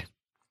 Goodbye.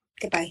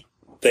 Goodbye.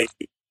 Thank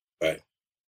you.